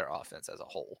helps their offense as a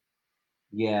whole.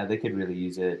 Yeah, they could really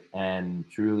use it. And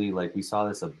truly, like we saw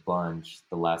this a bunch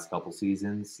the last couple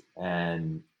seasons,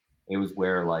 and it was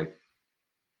where like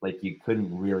you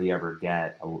couldn't really ever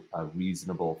get a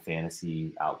reasonable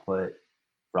fantasy output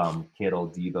from Kittle,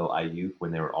 Debo, Ayuk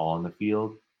when they were all on the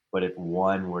field. But if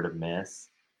one were to miss,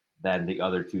 then the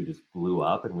other two just blew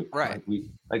up, and we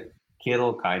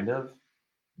Kittle kind of,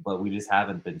 but we just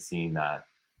haven't been seeing that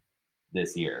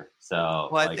this year. So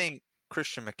Well, I think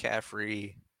Christian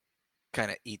McCaffrey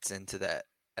kind of eats into that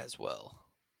as well.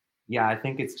 Yeah, I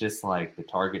think it's just like the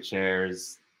target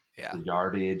shares, Yeah, the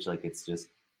yardage, like it's just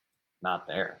not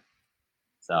there.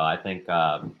 So I think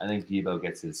Debo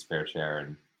gets his fair share,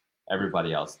 and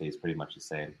everybody else stays pretty much the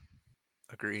same.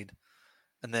 agreed.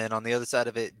 And then on the other side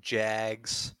of it,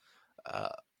 Jags,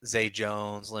 Zay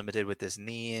Jones limited with this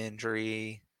knee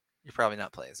injury. You're probably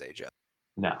not playing Zay Jones.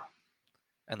 No,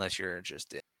 unless you're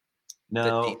just in the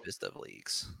no, deepest of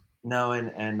leagues. no,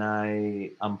 and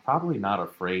I'm probably not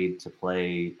afraid to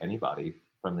play anybody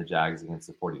from the Jags against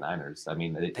the 49ers. I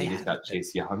mean, they just got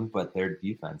Chase Young, but their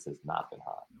defense has not been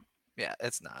hot. Yeah,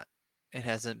 it's not. It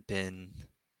hasn't been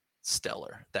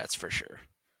stellar, that's for sure.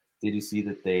 Did you see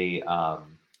that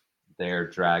they're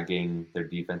dragging their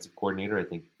defensive coordinator? I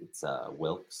think it's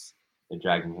Wilkes. They're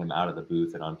dragging him out of the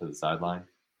booth and onto the sideline.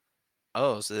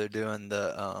 Oh, so they're doing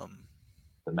the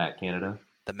Matt Canada.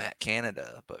 The Matt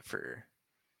Canada, but for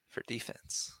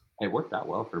defense. It worked out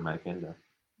well for Matt Canada.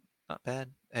 Not bad.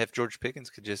 If George Pickens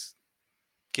could just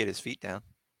get his feet down.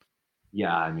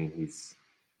 Yeah, I mean he's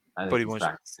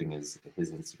practicing his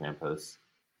Instagram posts.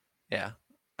 Yeah.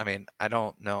 I mean, I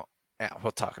don't know. Yeah,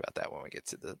 we'll talk about that when we get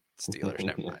to the Steelers.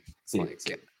 Never mind.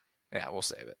 Yeah, we'll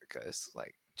save it because,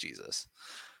 like, Jesus.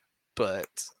 But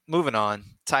moving on,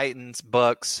 Titans,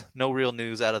 Bucks. No real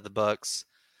news out of the Bucks.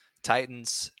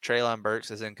 Titans, Treylon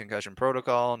Burks is in concussion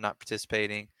protocol, not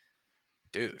participating.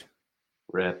 Dude.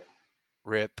 Rip.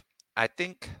 I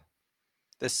think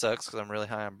this sucks because I'm really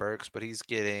high on Burks, but I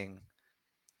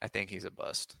think he's a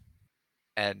bust.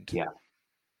 And yeah,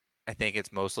 I think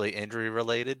it's mostly injury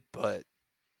related, but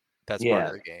that's part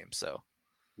of the game. So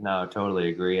no, totally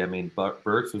agree. I mean,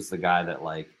 Burks was the guy that,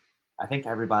 like, I think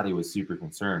everybody was super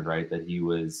concerned, right? That he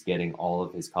was getting all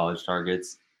of his college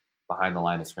targets behind the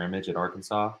line of scrimmage at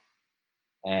Arkansas.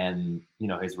 And,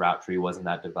 his route tree wasn't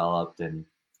that developed. And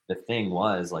the thing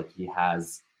was, like, he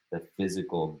has the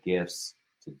physical gifts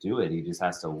to do it. He just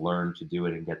has to learn to do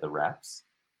it and get the reps.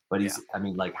 But I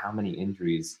mean, like, how many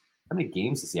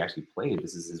games has he actually played?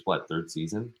 This is his, third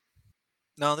season?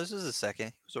 No, this is his second.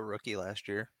 He was a rookie last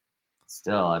year.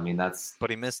 Still, I mean, but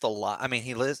he missed a lot. I mean,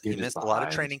 he missed a lot of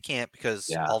training camp because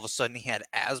all of a sudden he had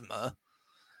asthma,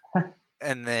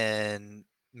 and then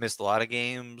missed a lot of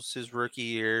games his rookie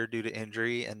year due to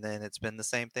injury, and then it's been the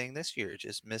same thing this year,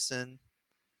 just missing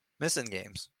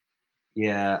games.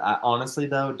 Yeah, honestly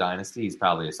though, Dynasty is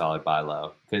probably a solid buy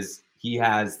low because he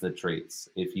has the traits.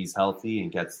 If he's healthy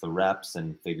and gets the reps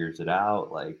and figures it out,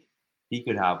 like, he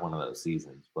could have one of those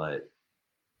seasons. But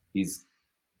he's.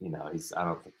 I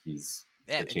don't think he's.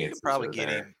 Yeah, you can probably get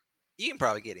him. You can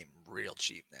probably get him real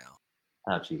cheap now.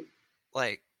 How cheap?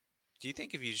 Like, do you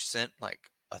think if you sent like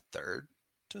a third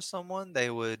to someone,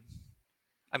 they would?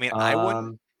 I mean, I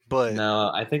wouldn't. But no,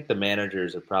 I think the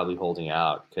managers are probably holding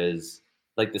out because,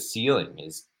 like, the ceiling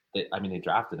is They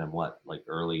drafted him like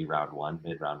early round 1,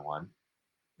 mid round 1.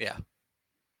 Yeah.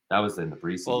 That was in the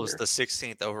Breesy Well, it year. was the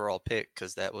 16th overall pick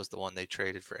because that was the one they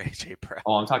traded for AJ Brown.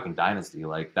 Oh, I'm talking dynasty.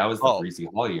 Like that was the Breesy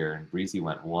Hall year, and Breesy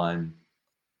went 1.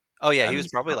 Oh yeah, he was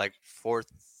probably like fourth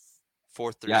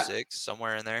through 6,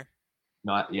 somewhere in there.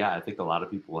 No, I think a lot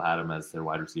of people had him as their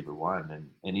wide receiver 1,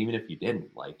 and even if you didn't,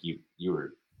 like you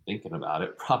were thinking about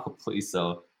it probably.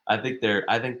 So I think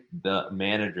the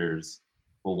managers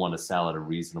will want to sell at a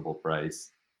reasonable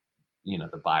price.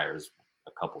 The buyers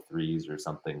a couple threes or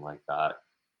something like that.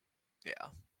 Yeah,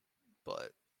 but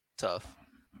tough.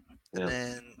 Yeah. And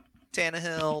then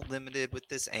Tannehill limited with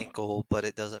this ankle, but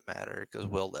it doesn't matter because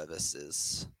Will Levis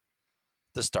is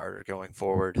the starter going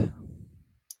forward.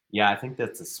 Yeah, I think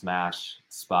that's a smash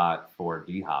spot for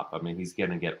D-Hop. I mean, he's going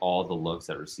to get all the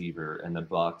looks at receiver, and the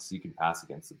Bucs, you can pass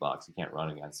against the Bucs. You can't run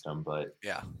against them, but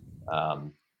yeah,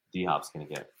 D-Hop's going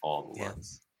to get all the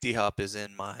looks. D-Hop is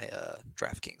in my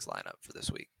DraftKings lineup for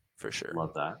this week, for sure.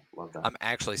 Love that. I'm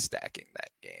actually stacking that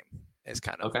game. Is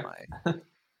kind of my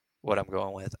what I'm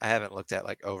going with. I haven't looked at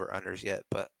like over-unders yet,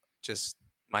 but just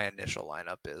my initial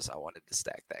lineup is I wanted to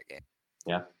stack that game.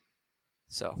 Yeah.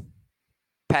 So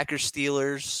Packers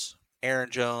Steelers,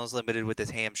 Aaron Jones limited with his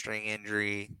hamstring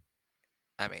injury.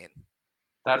 I mean,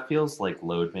 that feels like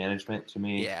load management to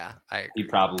me. Yeah, I agree. He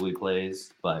probably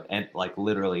plays, but like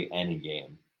literally any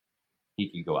game, he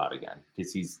could go out again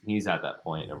because he's at that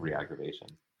point of re-aggravation.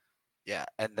 Yeah,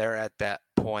 and they're at that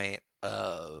point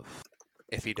of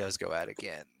if he does go out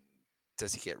again,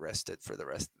 does he get rested for the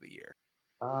rest of the year?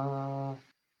 I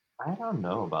don't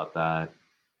know about that.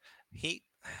 I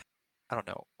don't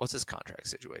know. What's his contract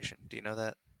situation? Do you know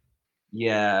that?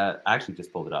 Yeah, I actually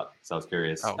just pulled it up, so I was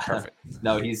curious. Oh, perfect.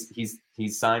 No, he's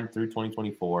signed through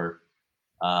 2024.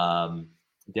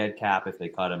 Dead cap if they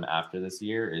cut him after this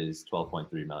year is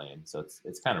 $12.3 million, so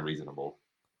it's kind of reasonable.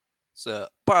 So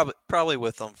probably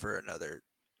with them for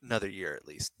another year at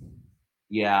least.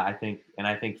 Yeah, I think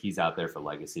he's out there for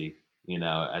legacy.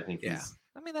 I think he's.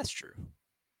 I mean, that's true.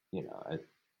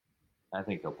 I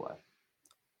think he'll play.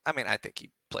 I mean, I think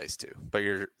he plays too, but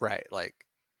you're right. Like,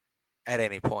 at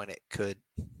any point, it could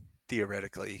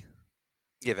theoretically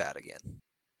give out again.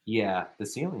 Yeah, the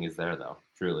ceiling is there, though,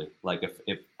 truly. Like,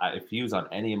 if he was on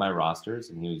any of my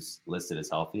rosters and he was listed as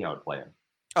healthy, I would play him.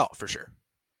 Oh, for sure.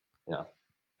 Yeah.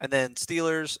 And then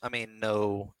Steelers, I mean,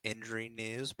 no injury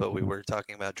news, but we were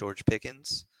talking about George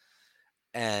Pickens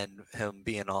and him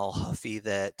being all huffy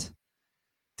that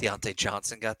Deontay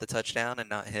Johnson got the touchdown and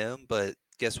not him. But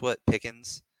guess what,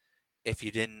 Pickens? If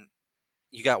you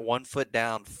got 1 foot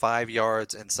down 5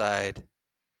 yards inside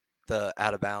the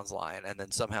out of bounds line and then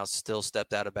somehow still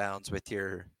stepped out of bounds with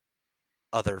your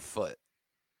other foot.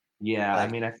 Yeah, I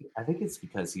mean, I think it's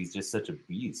because he's just such a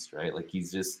beast, right? Like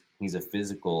he's a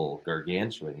physical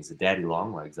gargantuan. He's a daddy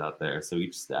long legs out there. So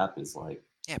each step is like.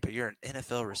 Yeah, but you're an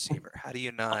NFL receiver. How do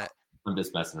you not? I'm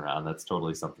just messing around. That's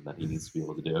totally something that he needs to be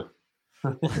able to do.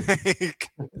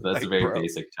 That's a very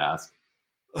basic task.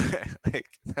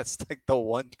 That's like the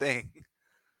one thing.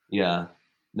 Yeah.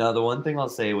 No, the one thing I'll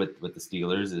say with the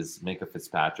Steelers is Minkah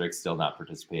Fitzpatrick still not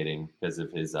participating because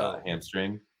of his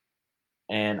hamstring.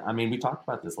 And I mean, we talked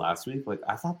about this last week. Like,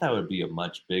 I thought that would be a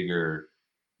much bigger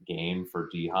game for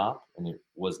D-Hop, and it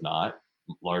was not,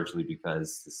 largely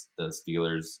because the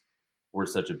Steelers were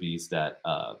such a beast at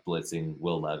blitzing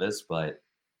Will Levis. But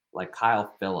like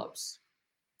Kyle Phillips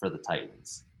for the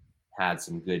Titans had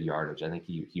some good yardage. I think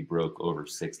he broke over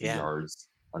 60 yards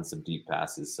on some deep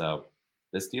passes. So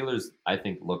the Steelers, I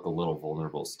think, look a little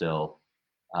vulnerable still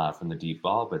from the deep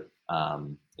ball, but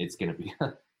it's gonna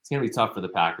be tough for the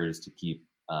Packers to keep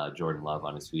Jordan Love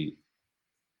on his feet.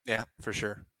 Yeah, for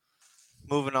sure.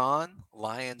 Moving on,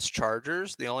 Lions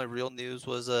Chargers. The only real news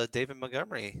was David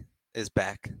Montgomery is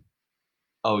back.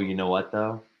 Oh, you know what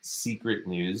though? Secret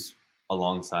news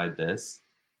alongside this,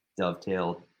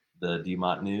 dovetailed the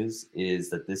DMOT news,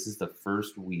 is that this is the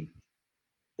first week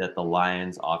that the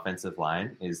Lions offensive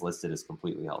line is listed as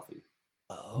completely healthy.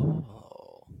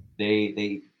 Oh.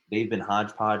 They've been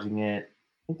hodgepodging it.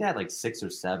 I think they had like 6 or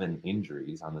 7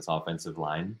 injuries on this offensive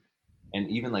line. And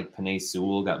even like Penei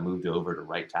Sewell got moved over to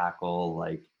right tackle.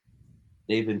 Like,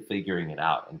 they've been figuring it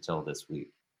out until this week.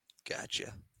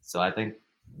 Gotcha. So I think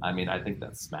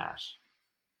that's smash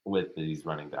with these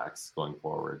running backs going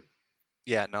forward.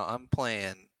 Yeah, no, I'm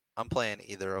playing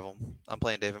either of them. I'm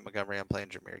playing David Montgomery. I'm playing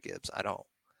Jahmyr Gibbs. I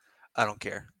don't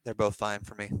care. They're both fine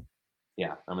for me.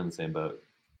 Yeah, I'm in the same boat.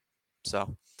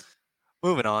 So,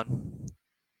 moving on.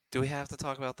 Do we have to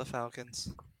talk about the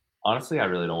Falcons? Honestly, I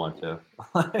really don't want to.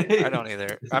 I don't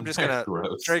either. I'm just gonna.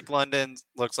 Drake London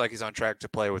looks like he's on track to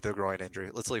play with a groin injury.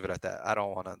 Let's leave it at that. I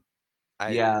don't want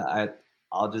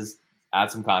I'll just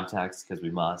add some context because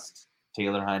we must.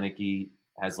 Taylor Heineke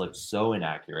has looked so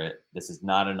inaccurate. This is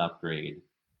not an upgrade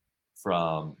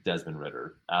from Desmond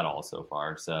Ritter at all so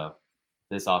far. So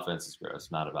this offense is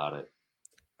gross. Not about it.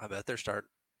 I bet they're starting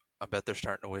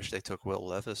to wish they took Will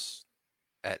Levis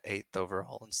at 8th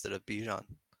overall instead of Bijan.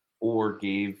 Or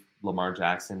gave Lamar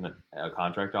Jackson a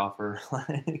contract offer.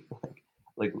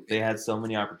 like they had so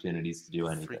many opportunities to do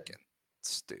anything. Freaking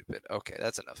stupid. Okay,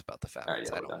 that's enough about the Falcons.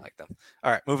 Right, I don't like them.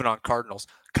 All right, moving on. Cardinals.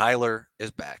 Kyler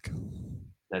is back.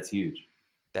 That's huge.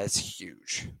 That's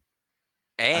huge.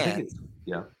 And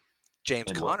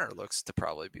James And Conner looks to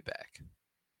probably be back.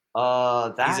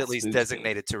 He's at least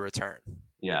designated to return.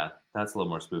 Yeah, that's a little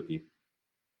more spooky.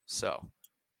 So,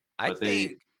 I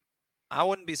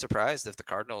wouldn't be surprised if the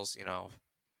Cardinals,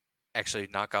 actually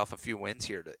knock off a few wins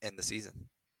here to end the season.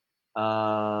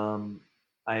 I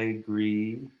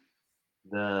agree.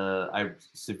 I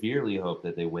severely hope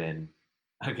that they win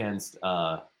against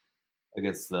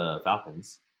the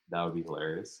Falcons. That would be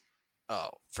hilarious. Oh,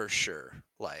 for sure.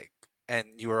 And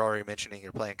you were already mentioning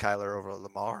you're playing Kyler over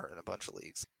Lamar in a bunch of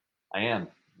leagues. I am.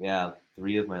 Yeah,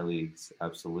 3 of my leagues,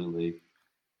 absolutely.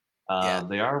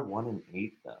 They are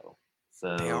 1-8 though.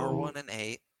 So they are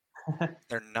 1-8.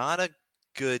 They're not a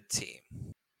good team.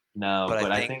 No,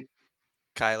 but I think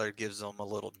Kyler gives them a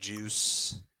little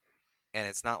juice, and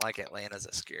it's not like Atlanta's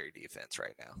a scary defense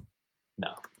right now.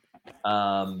 No.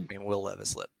 Will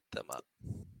Levis lit them up.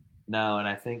 No, and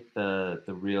I think the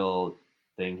real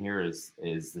thing here is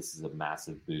this is a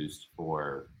massive boost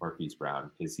for Marquise Brown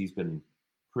because he's been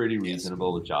pretty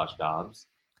reasonable with Josh Dobbs,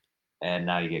 and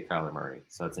now you get Kyler Murray,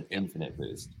 so it's an infinite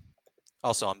boost.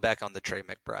 Also, I'm back on the Trey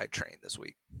McBride train this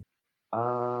week.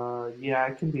 Yeah,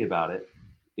 I can be about it.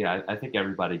 Yeah, I think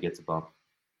everybody gets a bump.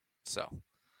 So,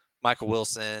 Michael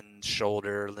Wilson,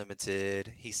 shoulder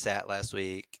limited. He sat last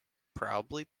week.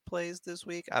 Probably plays this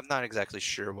week. I'm not exactly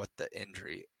sure what the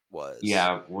injury was.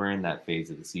 Yeah, we're in that phase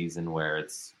of the season where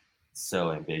it's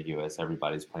so ambiguous.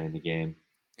 Everybody's playing the game.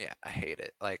 Yeah, I hate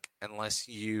it. Unless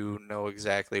you know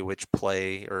exactly which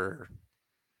play or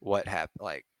what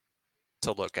happened,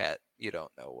 to look at, you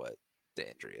don't know what the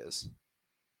injury is.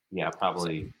 Yeah,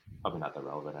 probably not that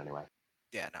relevant anyway.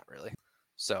 Yeah, not really.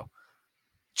 So,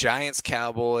 Giants,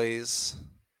 Cowboys,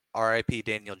 RIP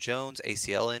Daniel Jones,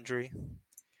 ACL injury,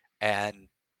 and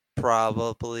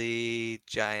probably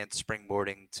Giants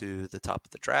springboarding to the top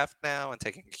of the draft now and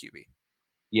taking a QB.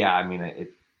 Yeah,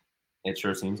 it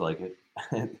sure seems like it.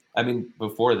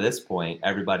 Before this point,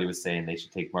 everybody was saying they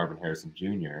should take Marvin Harrison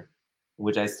Jr.,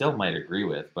 which I still might agree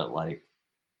with, but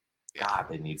God,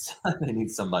 they need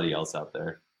somebody else out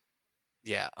there.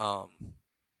 Yeah,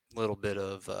 little bit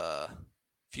of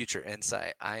future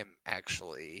insight. I'm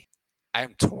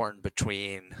torn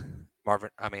between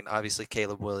obviously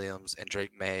Caleb Williams and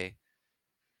Drake May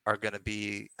are going to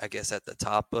be, I guess, at the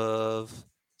top of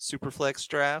Superflex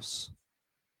drafts,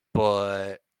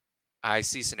 but I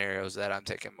see scenarios that I'm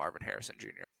taking Marvin Harrison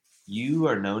Jr. You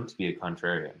are known to be a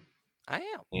contrarian. I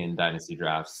am. In dynasty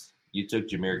drafts. You took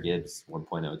Jahmyr Gibbs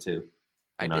 1.02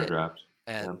 in our draft.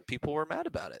 And people were mad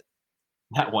about it.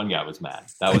 That one guy was mad.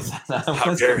 That was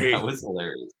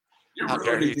hilarious. How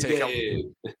dare he take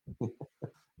him?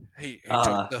 He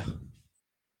took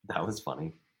that was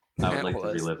funny. I would like to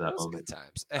relive that moment. Good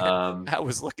times. I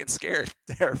was looking scared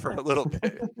there for a little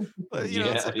bit. But,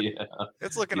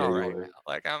 it's looking all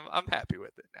right now. I'm happy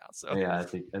with it now. So yeah, I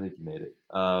think you made it.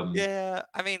 Yeah,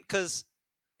 because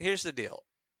here's the deal.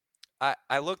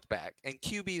 I looked back, and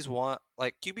QBs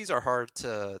are hard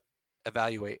to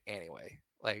evaluate anyway.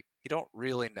 You don't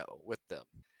really know with them.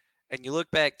 And you look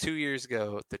back 2 years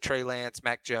ago, the Trey Lance,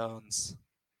 Mac Jones,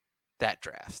 that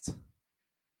draft.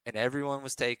 And everyone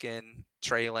was taking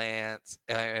Trey Lance.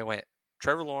 And it went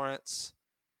Trevor Lawrence.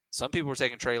 Some people were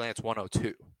taking Trey Lance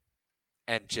 102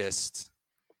 and just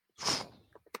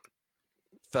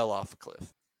fell off a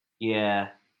cliff. Yeah.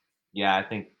 I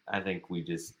think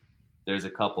there's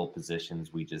a couple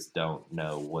positions we just don't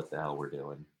know what the hell we're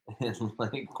doing.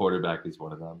 And quarterback is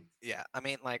one of them. Yeah,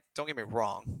 don't get me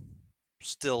wrong.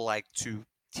 Still like to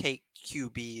take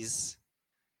QBs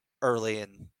early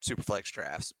in Superflex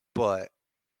drafts, but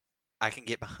I can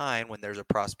get behind when there's a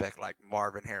prospect like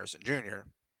Marvin Harrison Jr.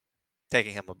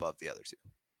 taking him above the other two.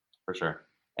 For sure.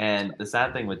 And the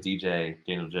sad thing with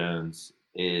Daniel Jones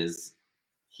is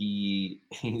he's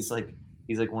like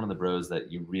one of the bros that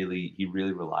he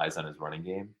really relies on his running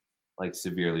game,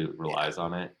 severely relies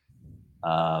on it.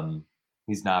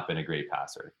 He's not been a great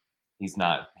passer.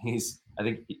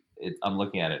 I'm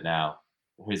looking at it now.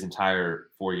 His entire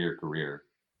 4-year career,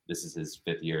 this is his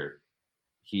 5th year.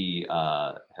 He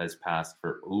has passed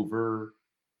for over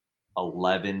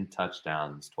 11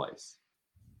 touchdowns twice.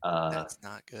 That's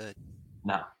not good.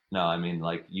 No. I mean,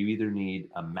 like, you either need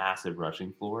a massive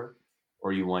rushing floor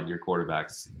or you want your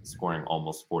quarterbacks scoring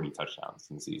almost 40 touchdowns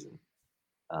in the season.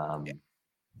 Yeah.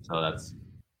 So that's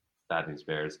bad news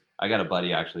bears. I got a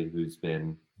buddy actually who's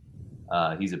been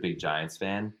he's a big Giants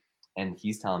fan, and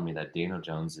he's telling me that Daniel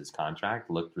Jones's contract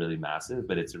looked really massive,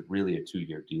 but it's really a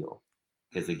 2-year deal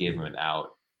because they gave him an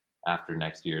out after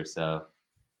next year. So,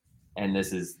 and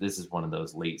this is one of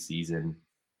those late season,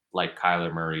 like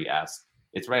Kyler Murray asked.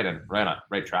 It's right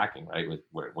tracking, right, with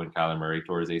when Kyler Murray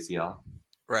tore his ACL.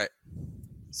 Right.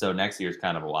 So next year's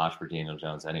kind of a wash for Daniel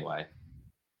Jones anyway.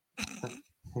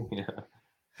 Yeah.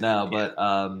 No, but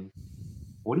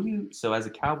what do you? So as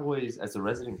a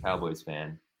resident Cowboys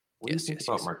fan, what do you think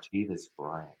about Martavis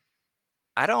Bryant?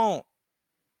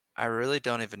 I really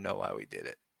don't even know why we did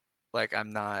it. Like,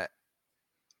 I'm not.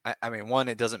 I mean, one,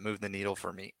 it doesn't move the needle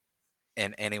for me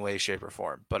in any way, shape, or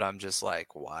form. But I'm just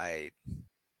like, why?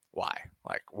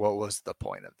 Like, what was the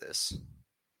point of this?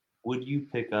 Would you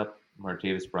pick up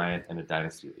Martavis Bryant in a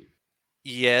dynasty league?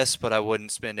 Yes, but I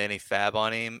wouldn't spend any fab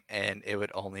on him, and it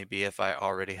would only be if I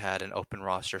already had an open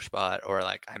roster spot or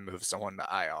like I move someone to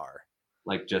IR.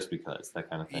 Like, just because, that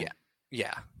kind of thing.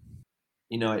 Yeah.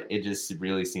 You know, it just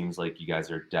really seems like you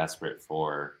guys are desperate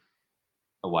for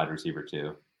a wide receiver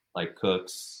too. Like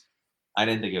Cooks, I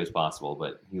didn't think it was possible,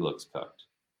 but he looks cooked.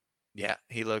 Yeah,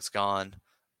 he looks gone.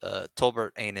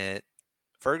 Tolbert ain't it.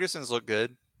 Ferguson's look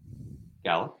good.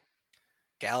 Gallup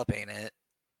ain't it.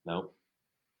 Nope.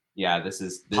 Yeah, this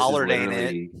is Pollard literally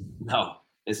ain't it. No.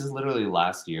 This is literally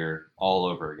last year all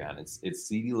over again. It's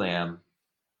CeeDee Lamb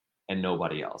and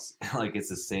nobody else. Like, it's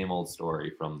the same old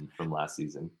story from last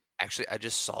season. Actually, I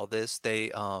just saw this.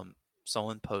 They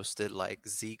someone posted like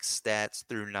Zeke's stats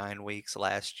through 9 weeks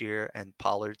last year and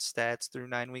Pollard's stats through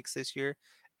 9 weeks this year,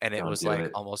 and it was like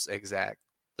almost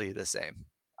exactly the same.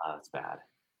 That's bad.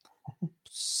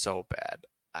 So bad.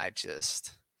 I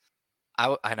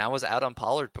was out on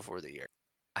Pollard before the year.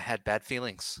 I had bad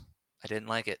feelings. I didn't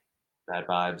like it. Bad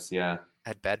vibes, yeah. I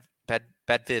had bad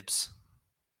vibes.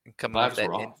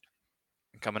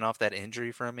 Coming off that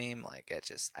injury from him, like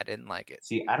I didn't like it.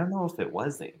 See, I don't know if it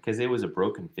was because it was a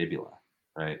broken fibula,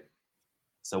 right?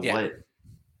 So yeah. what?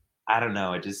 I don't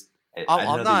know. I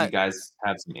know that you guys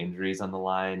have some injuries on the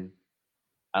line.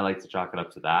 I like to chalk it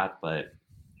up to that, but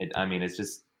it's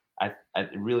just it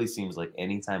really seems like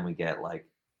anytime we get like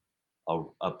a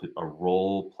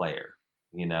role player,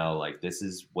 you know, like, this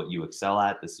is what you excel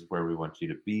at, this is where we want you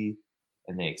to be,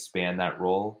 and they expand that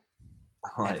role,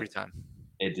 like, every time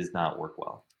it does not work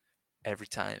well. Every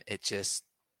time it just,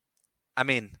 I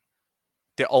mean,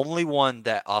 the only one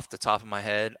that off the top of my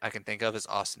head I can think of is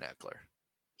Austin Eckler.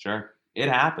 Sure, it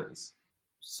happens.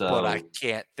 So, but I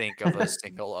can't think of a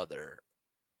single other.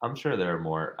 I'm sure there are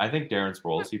more. I think Darren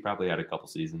Sproles, he probably had a couple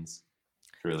seasons.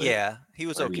 Truly. Yeah, he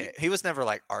was okay. He was never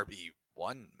like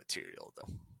RB1 material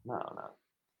though. No.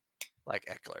 Like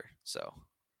Eckler. So,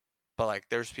 but like,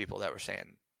 there's people that were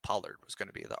saying Pollard was going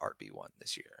to be the RB1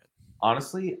 this year.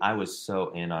 Honestly, I was so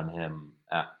in on him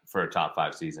for a top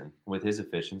 5 season. With his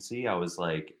efficiency, I was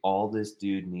like, all this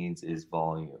dude needs is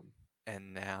volume.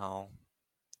 And now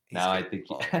I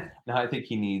think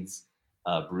he needs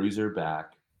a bruiser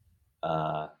back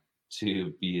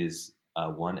to be his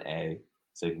 1A,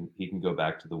 so he can go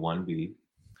back to the 1B.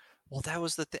 Well, that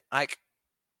was the thing. Like,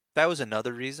 that was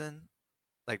another reason.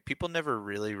 Like, people never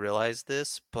really realized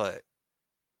this, but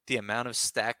the amount of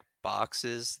stacked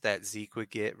boxes that Zeke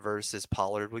would get versus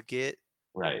Pollard would get,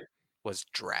 right, was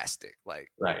drastic. Like,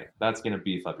 right, that's gonna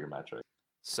beef up your metric.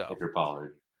 So if you're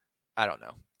Pollard, I don't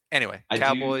know. Anyway,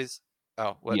 Cowboys.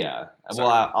 What? Yeah. Sorry.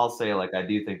 Well, I'll say, like, I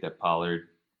do think that Pollard,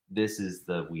 this is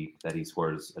the week that he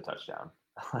scores a touchdown.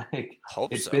 Like,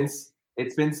 it's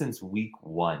been since week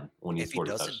 1 when he scored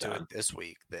a touchdown. If he doesn't do it this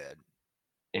week, then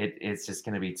it's just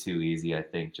going to be too easy, I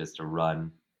think, just to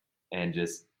run and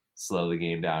just slow the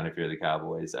game down if you're the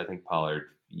Cowboys. I think Pollard.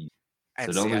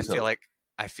 And so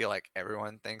I feel like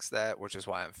everyone thinks that, which is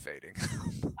why I'm fading.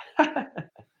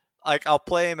 Like, I'll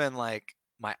play him in like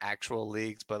my actual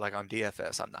leagues, but like on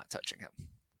DFS, I'm not touching him.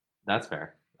 That's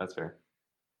fair.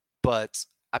 But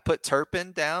I put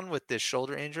Turpin down with this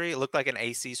shoulder injury. It looked like an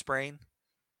AC sprain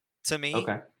to me.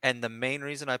 Okay. And the main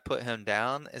reason I put him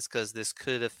down is because this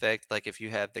could affect, like, if you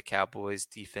have the Cowboys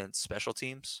defense special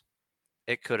teams,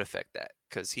 it could affect that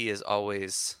because he is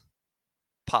always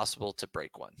possible to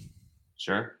break one.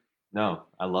 Sure. No,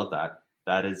 I love that.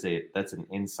 That's an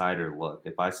insider look.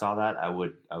 If I saw that, I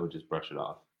would just brush it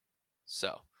off.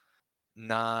 So,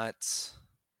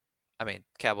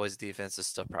 Cowboys defense is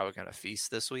still probably going to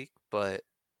feast this week, but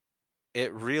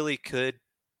it really could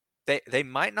They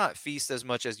might not feast as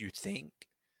much as you think,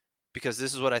 because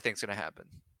this is what I think is going to happen.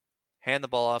 Hand the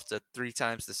ball off to 3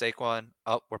 times to Saquon,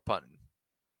 up, we're punting.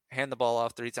 Hand the ball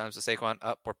off 3 times to Saquon,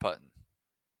 up, we're punting.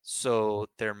 So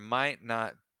there might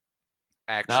not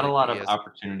actually Not a lot be of as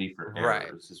opportunity for right,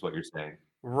 errors, is what you're saying.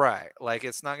 right. Like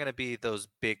it's not going to be those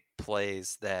big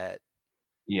plays that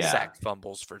Yeah. sack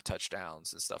fumbles for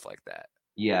touchdowns and stuff like that.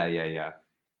 Yeah.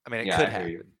 I mean, it Yeah, could I hear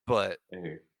you. happen, but I hear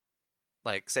you.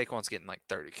 like Saquon's getting like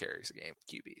 30 carries a game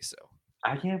QB. So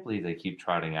I can't believe they keep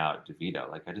trotting out DeVito.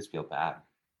 Like, I just feel bad.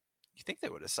 you think they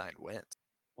would have signed Wentz?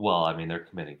 Well, I mean, they're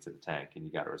committing to the tank, and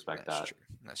you got to respect That's that. true.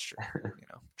 That's true.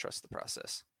 Trust the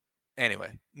process.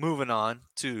 Anyway, moving on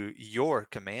to your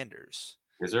Commanders.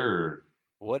 Is there?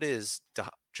 What is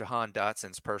Jahan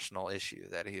Dotson's personal issue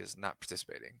that he is not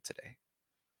participating today?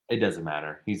 It doesn't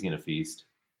matter. He's gonna feast.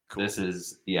 Cool. This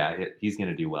is he's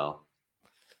gonna do well.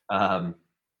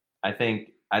 I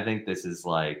think this is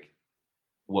like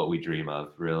what we dream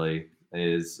of. Really,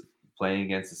 is playing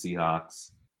against the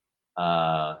Seahawks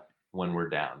when we're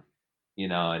down,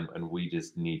 and we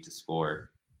just need to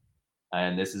score.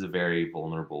 And this is a very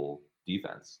vulnerable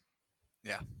defense.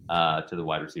 Yeah. To the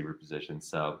wide receiver position.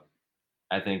 So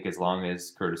I think as long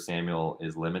as Curtis Samuel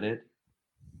is limited,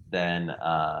 then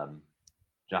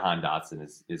Jahan Dotson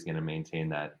is going to maintain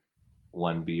that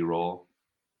 1B role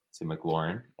to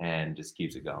McLaurin and just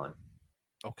keeps it going.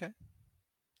 Okay.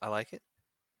 I like it.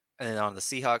 And then on the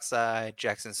Seahawks side,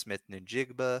 Jackson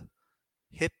Smith-Njigba,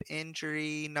 hip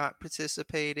injury, not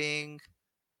participating.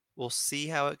 We'll see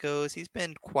how it goes. He's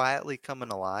been quietly coming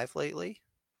alive lately.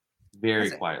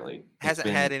 Very quietly. He hasn't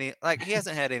had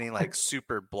any like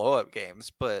super blow up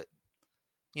games, but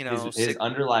his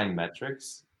underlying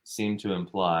metrics seem to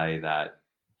imply that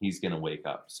he's going to wake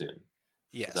up soon.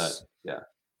 Yes. Yeah.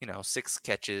 6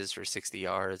 catches for 60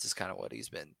 yards is kind of what he's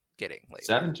been getting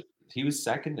lately. He was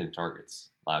second in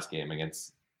targets last game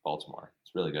against Baltimore.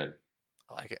 It's really good.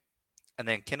 I like it. And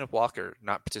then Kenneth Walker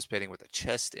not participating with a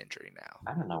chest injury now.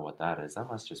 I don't know what that is. That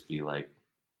must just be like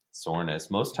soreness.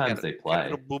 Most times they play.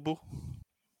 Got a boo-boo.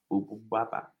 Boo-boo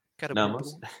baba. Got a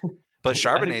boo-boo. But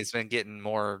Charbonnet's been getting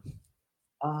more.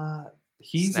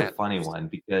 He's a funny one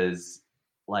because,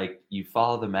 like, you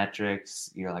follow the metrics.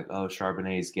 You're like, oh,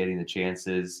 Charbonnet's getting the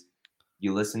chances.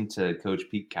 You listen to Coach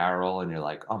Pete Carroll, and you're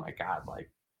like, oh my God, like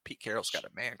Pete Carroll's got a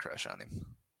man crush on him.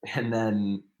 And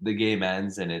then the game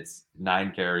ends, and it's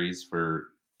 9 carries for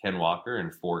Ken Walker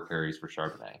and 4 carries for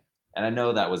Charbonnet. And I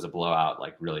know that was a blowout,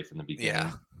 like really from the beginning.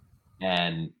 Yeah.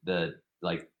 And the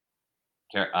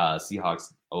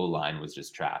Seahawks O-line was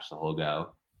just trash the whole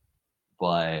go.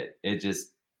 But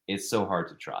it's so hard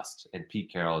to trust. And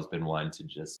Pete Carroll has been one to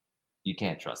you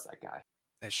can't trust that guy.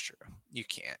 That's true. You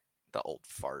can't. The old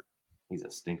fart. He's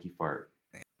a stinky fart.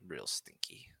 Man, real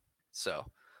stinky. So,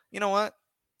 you know what?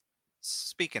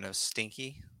 Speaking of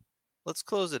stinky, let's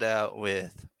close it out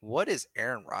with what is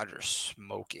Aaron Rodgers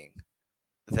smoking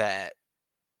that,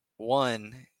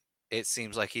 one, it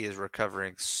seems like he is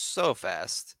recovering so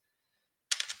fast,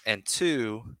 and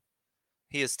 2,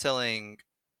 he is telling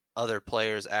other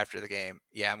players after the game,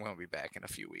 yeah, I'm going to be back in a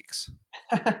few weeks.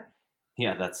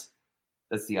 Yeah, that's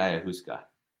the ayahuasca.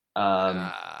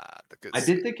 I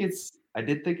did think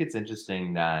it's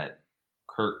interesting that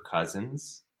Kirk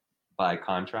Cousins, by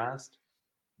contrast,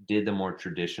 did the more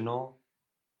traditional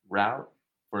route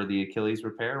for the Achilles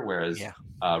repair, whereas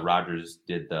Rodgers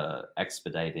did the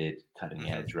expedited cutting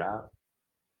edge route.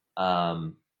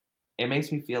 It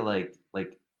makes me feel like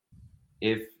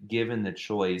if given the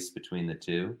choice between the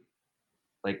two,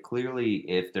 like clearly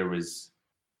if there was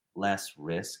less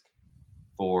risk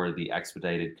for the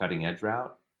expedited cutting edge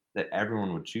route, that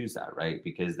everyone would choose that, right?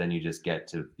 Because then you just get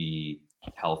to be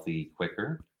healthy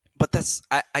quicker. But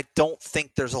I don't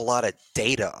think there's a lot of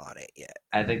data on it yet.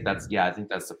 I think that's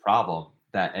the problem.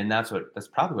 That's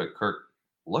probably what Kirk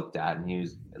looked at, and he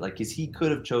was like, because he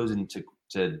could have chosen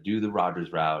to do the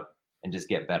Rodgers route and just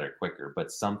get better quicker,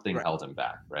 but something held him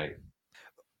back, right?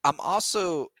 I'm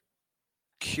also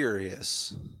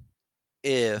curious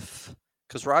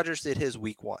because Rodgers did his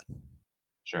week 1.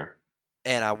 Sure.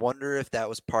 And I wonder if that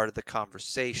was part of the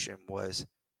conversation was,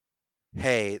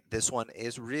 hey, this one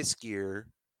is riskier,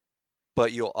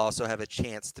 but you'll also have a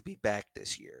chance to be back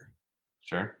this year.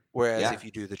 Sure. Whereas if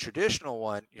you do the traditional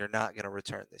one, you're not going to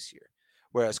return this year.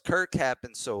 Whereas Kirk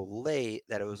happened so late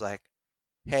that it was like,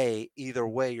 hey, either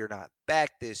way, you're not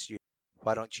back this year.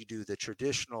 Why don't you do the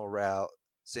traditional route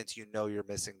since you know you're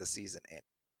missing the season end?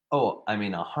 Oh, I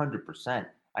mean, 100%.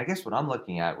 I guess what I'm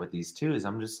looking at with these two is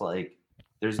I'm just like,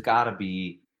 there's got to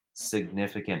be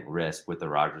significant risk with the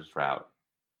Rodgers route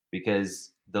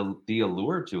because the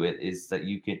allure to it is that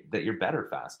you're better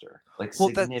faster, like Well,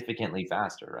 significantly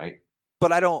faster, right?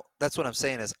 but I don't. That's what I'm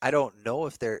saying is I don't know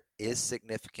if there is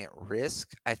significant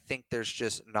risk. I think there's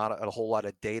just not a whole lot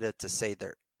of data to say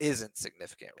there isn't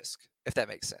significant risk, if that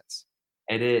makes sense.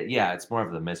 It is, yeah, it's more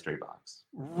of the mystery box,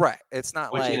 Right. It's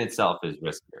not which in like itself is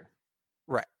riskier.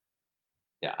 right.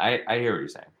 Yeah, I hear what you're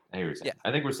saying. I hear what you're saying. Yeah.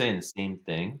 I think we're saying the same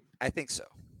thing. I think so.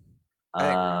 I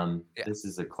agree. Yeah. This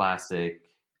is a classic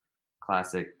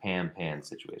Pan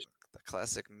situation. The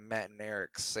classic Matt and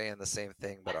Eric saying the same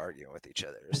thing but arguing with each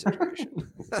other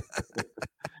situation.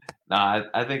 No,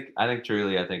 I think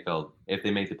truly, I think they'll, if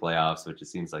they make the playoffs, which it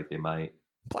seems like they might.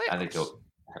 Playoffs. I think they'll.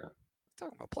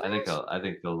 Talking about playoffs. I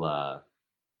think they'll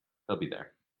be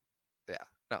there. Yeah.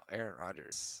 No, Aaron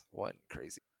Rodgers wasn't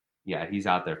crazy. Yeah, he's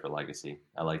out there for legacy.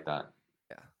 I like that.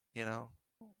 Yeah.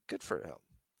 Good for him.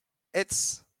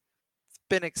 It's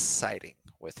been exciting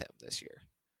with him this year.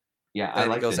 Yeah, Then I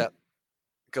like goes the, out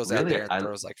really, there and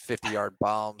throws like 50-yard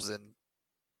bombs in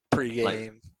pregame.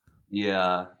 Like,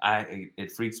 yeah,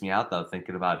 it freaks me out though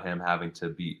thinking about him having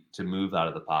to move out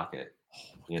of the pocket.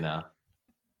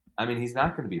 I mean, he's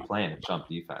not going to be playing a chump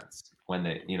defense when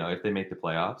they, if they make the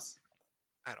playoffs.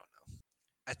 I don't know.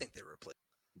 I think they replace.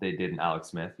 They did an Alex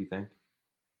Smith, you think?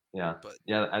 Yeah, But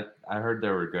yeah, I heard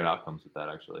there were good outcomes with that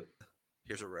actually.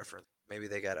 here's a reference. Maybe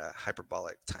they got a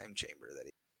hyperbolic time chamber that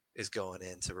he is going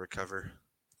in to recover.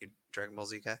 You Dragon Ball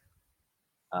Z guy?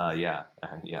 Yeah,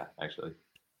 actually,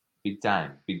 big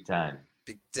time. Big time.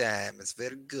 It's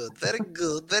very good, very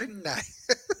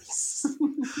nice.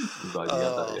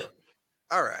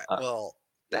 All right. Well,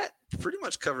 that pretty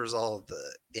much covers all of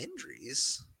the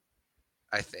injuries,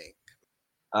 I think.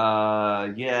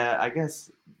 Yeah, I guess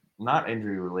not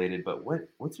injury related, but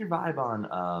what's your vibe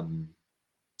on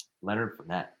Leonard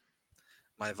Fournette?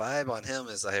 My vibe on him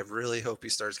is I really hope he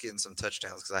starts getting some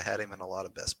touchdowns because I had him in a lot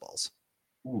of best balls.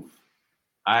 Oof.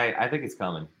 I think it's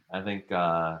coming. I think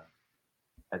they're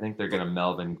gonna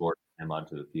Melvin Gordon him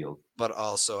onto the field. But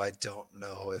also, I don't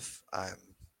know if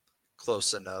I'm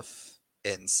close enough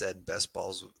in said best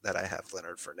balls that I have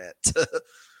Leonard Fournette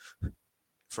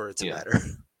for it to matter.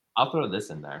 I'll throw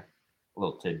this in there. A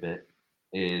little tidbit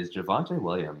is Javonte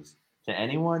Williams. To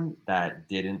anyone that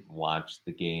didn't watch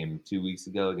the game 2 weeks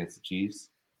ago against the Chiefs,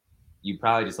 you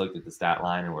probably just looked at the stat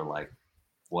line and were like,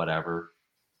 whatever.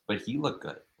 But he looked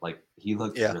good. Like, he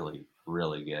looked really,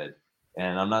 really good.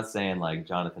 And I'm not saying like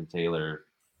Jonathan Taylor,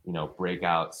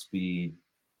 breakout speed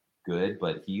good,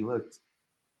 but he looked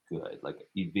good. Like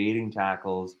evading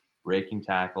tackles, breaking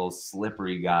tackles,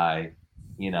 slippery guy,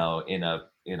 in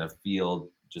a field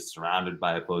just surrounded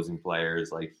by opposing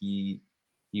players. Like he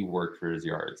worked for his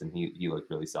yards and he looked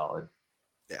really solid.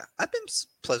 Yeah, I've been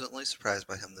pleasantly surprised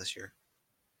by him this year.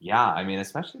 Yeah, I mean,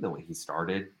 especially the way he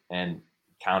started and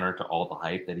counter to all the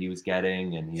hype that he was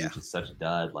getting, and he was just such a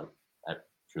dud, like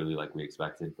truly like we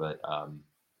expected. But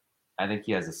I think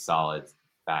he has a solid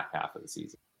back half of the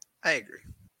season. I agree.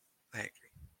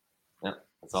 Yeah,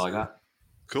 that's all I got.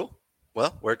 Cool.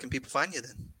 Well, where can people find you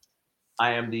then?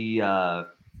 I am the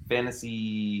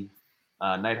fantasy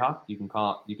Nighthawk. You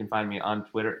can find me on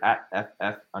Twitter at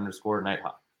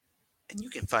 @FF_Nighthawk. And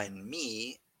you can find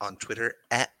me on Twitter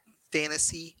at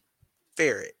Fantasy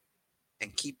Ferret.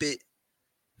 And keep it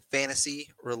fantasy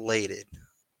related.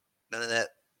 None of that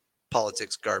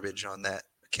politics garbage on that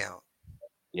account.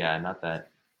 Yeah, not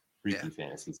that freaky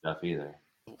fantasy stuff either.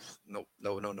 No.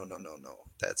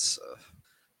 That's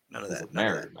none of that.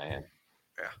 Married, man.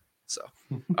 Yeah. So,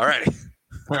 all righty.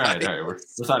 all right. We're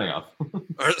signing off.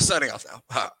 We're signing off now.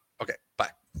 Okay.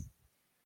 Bye.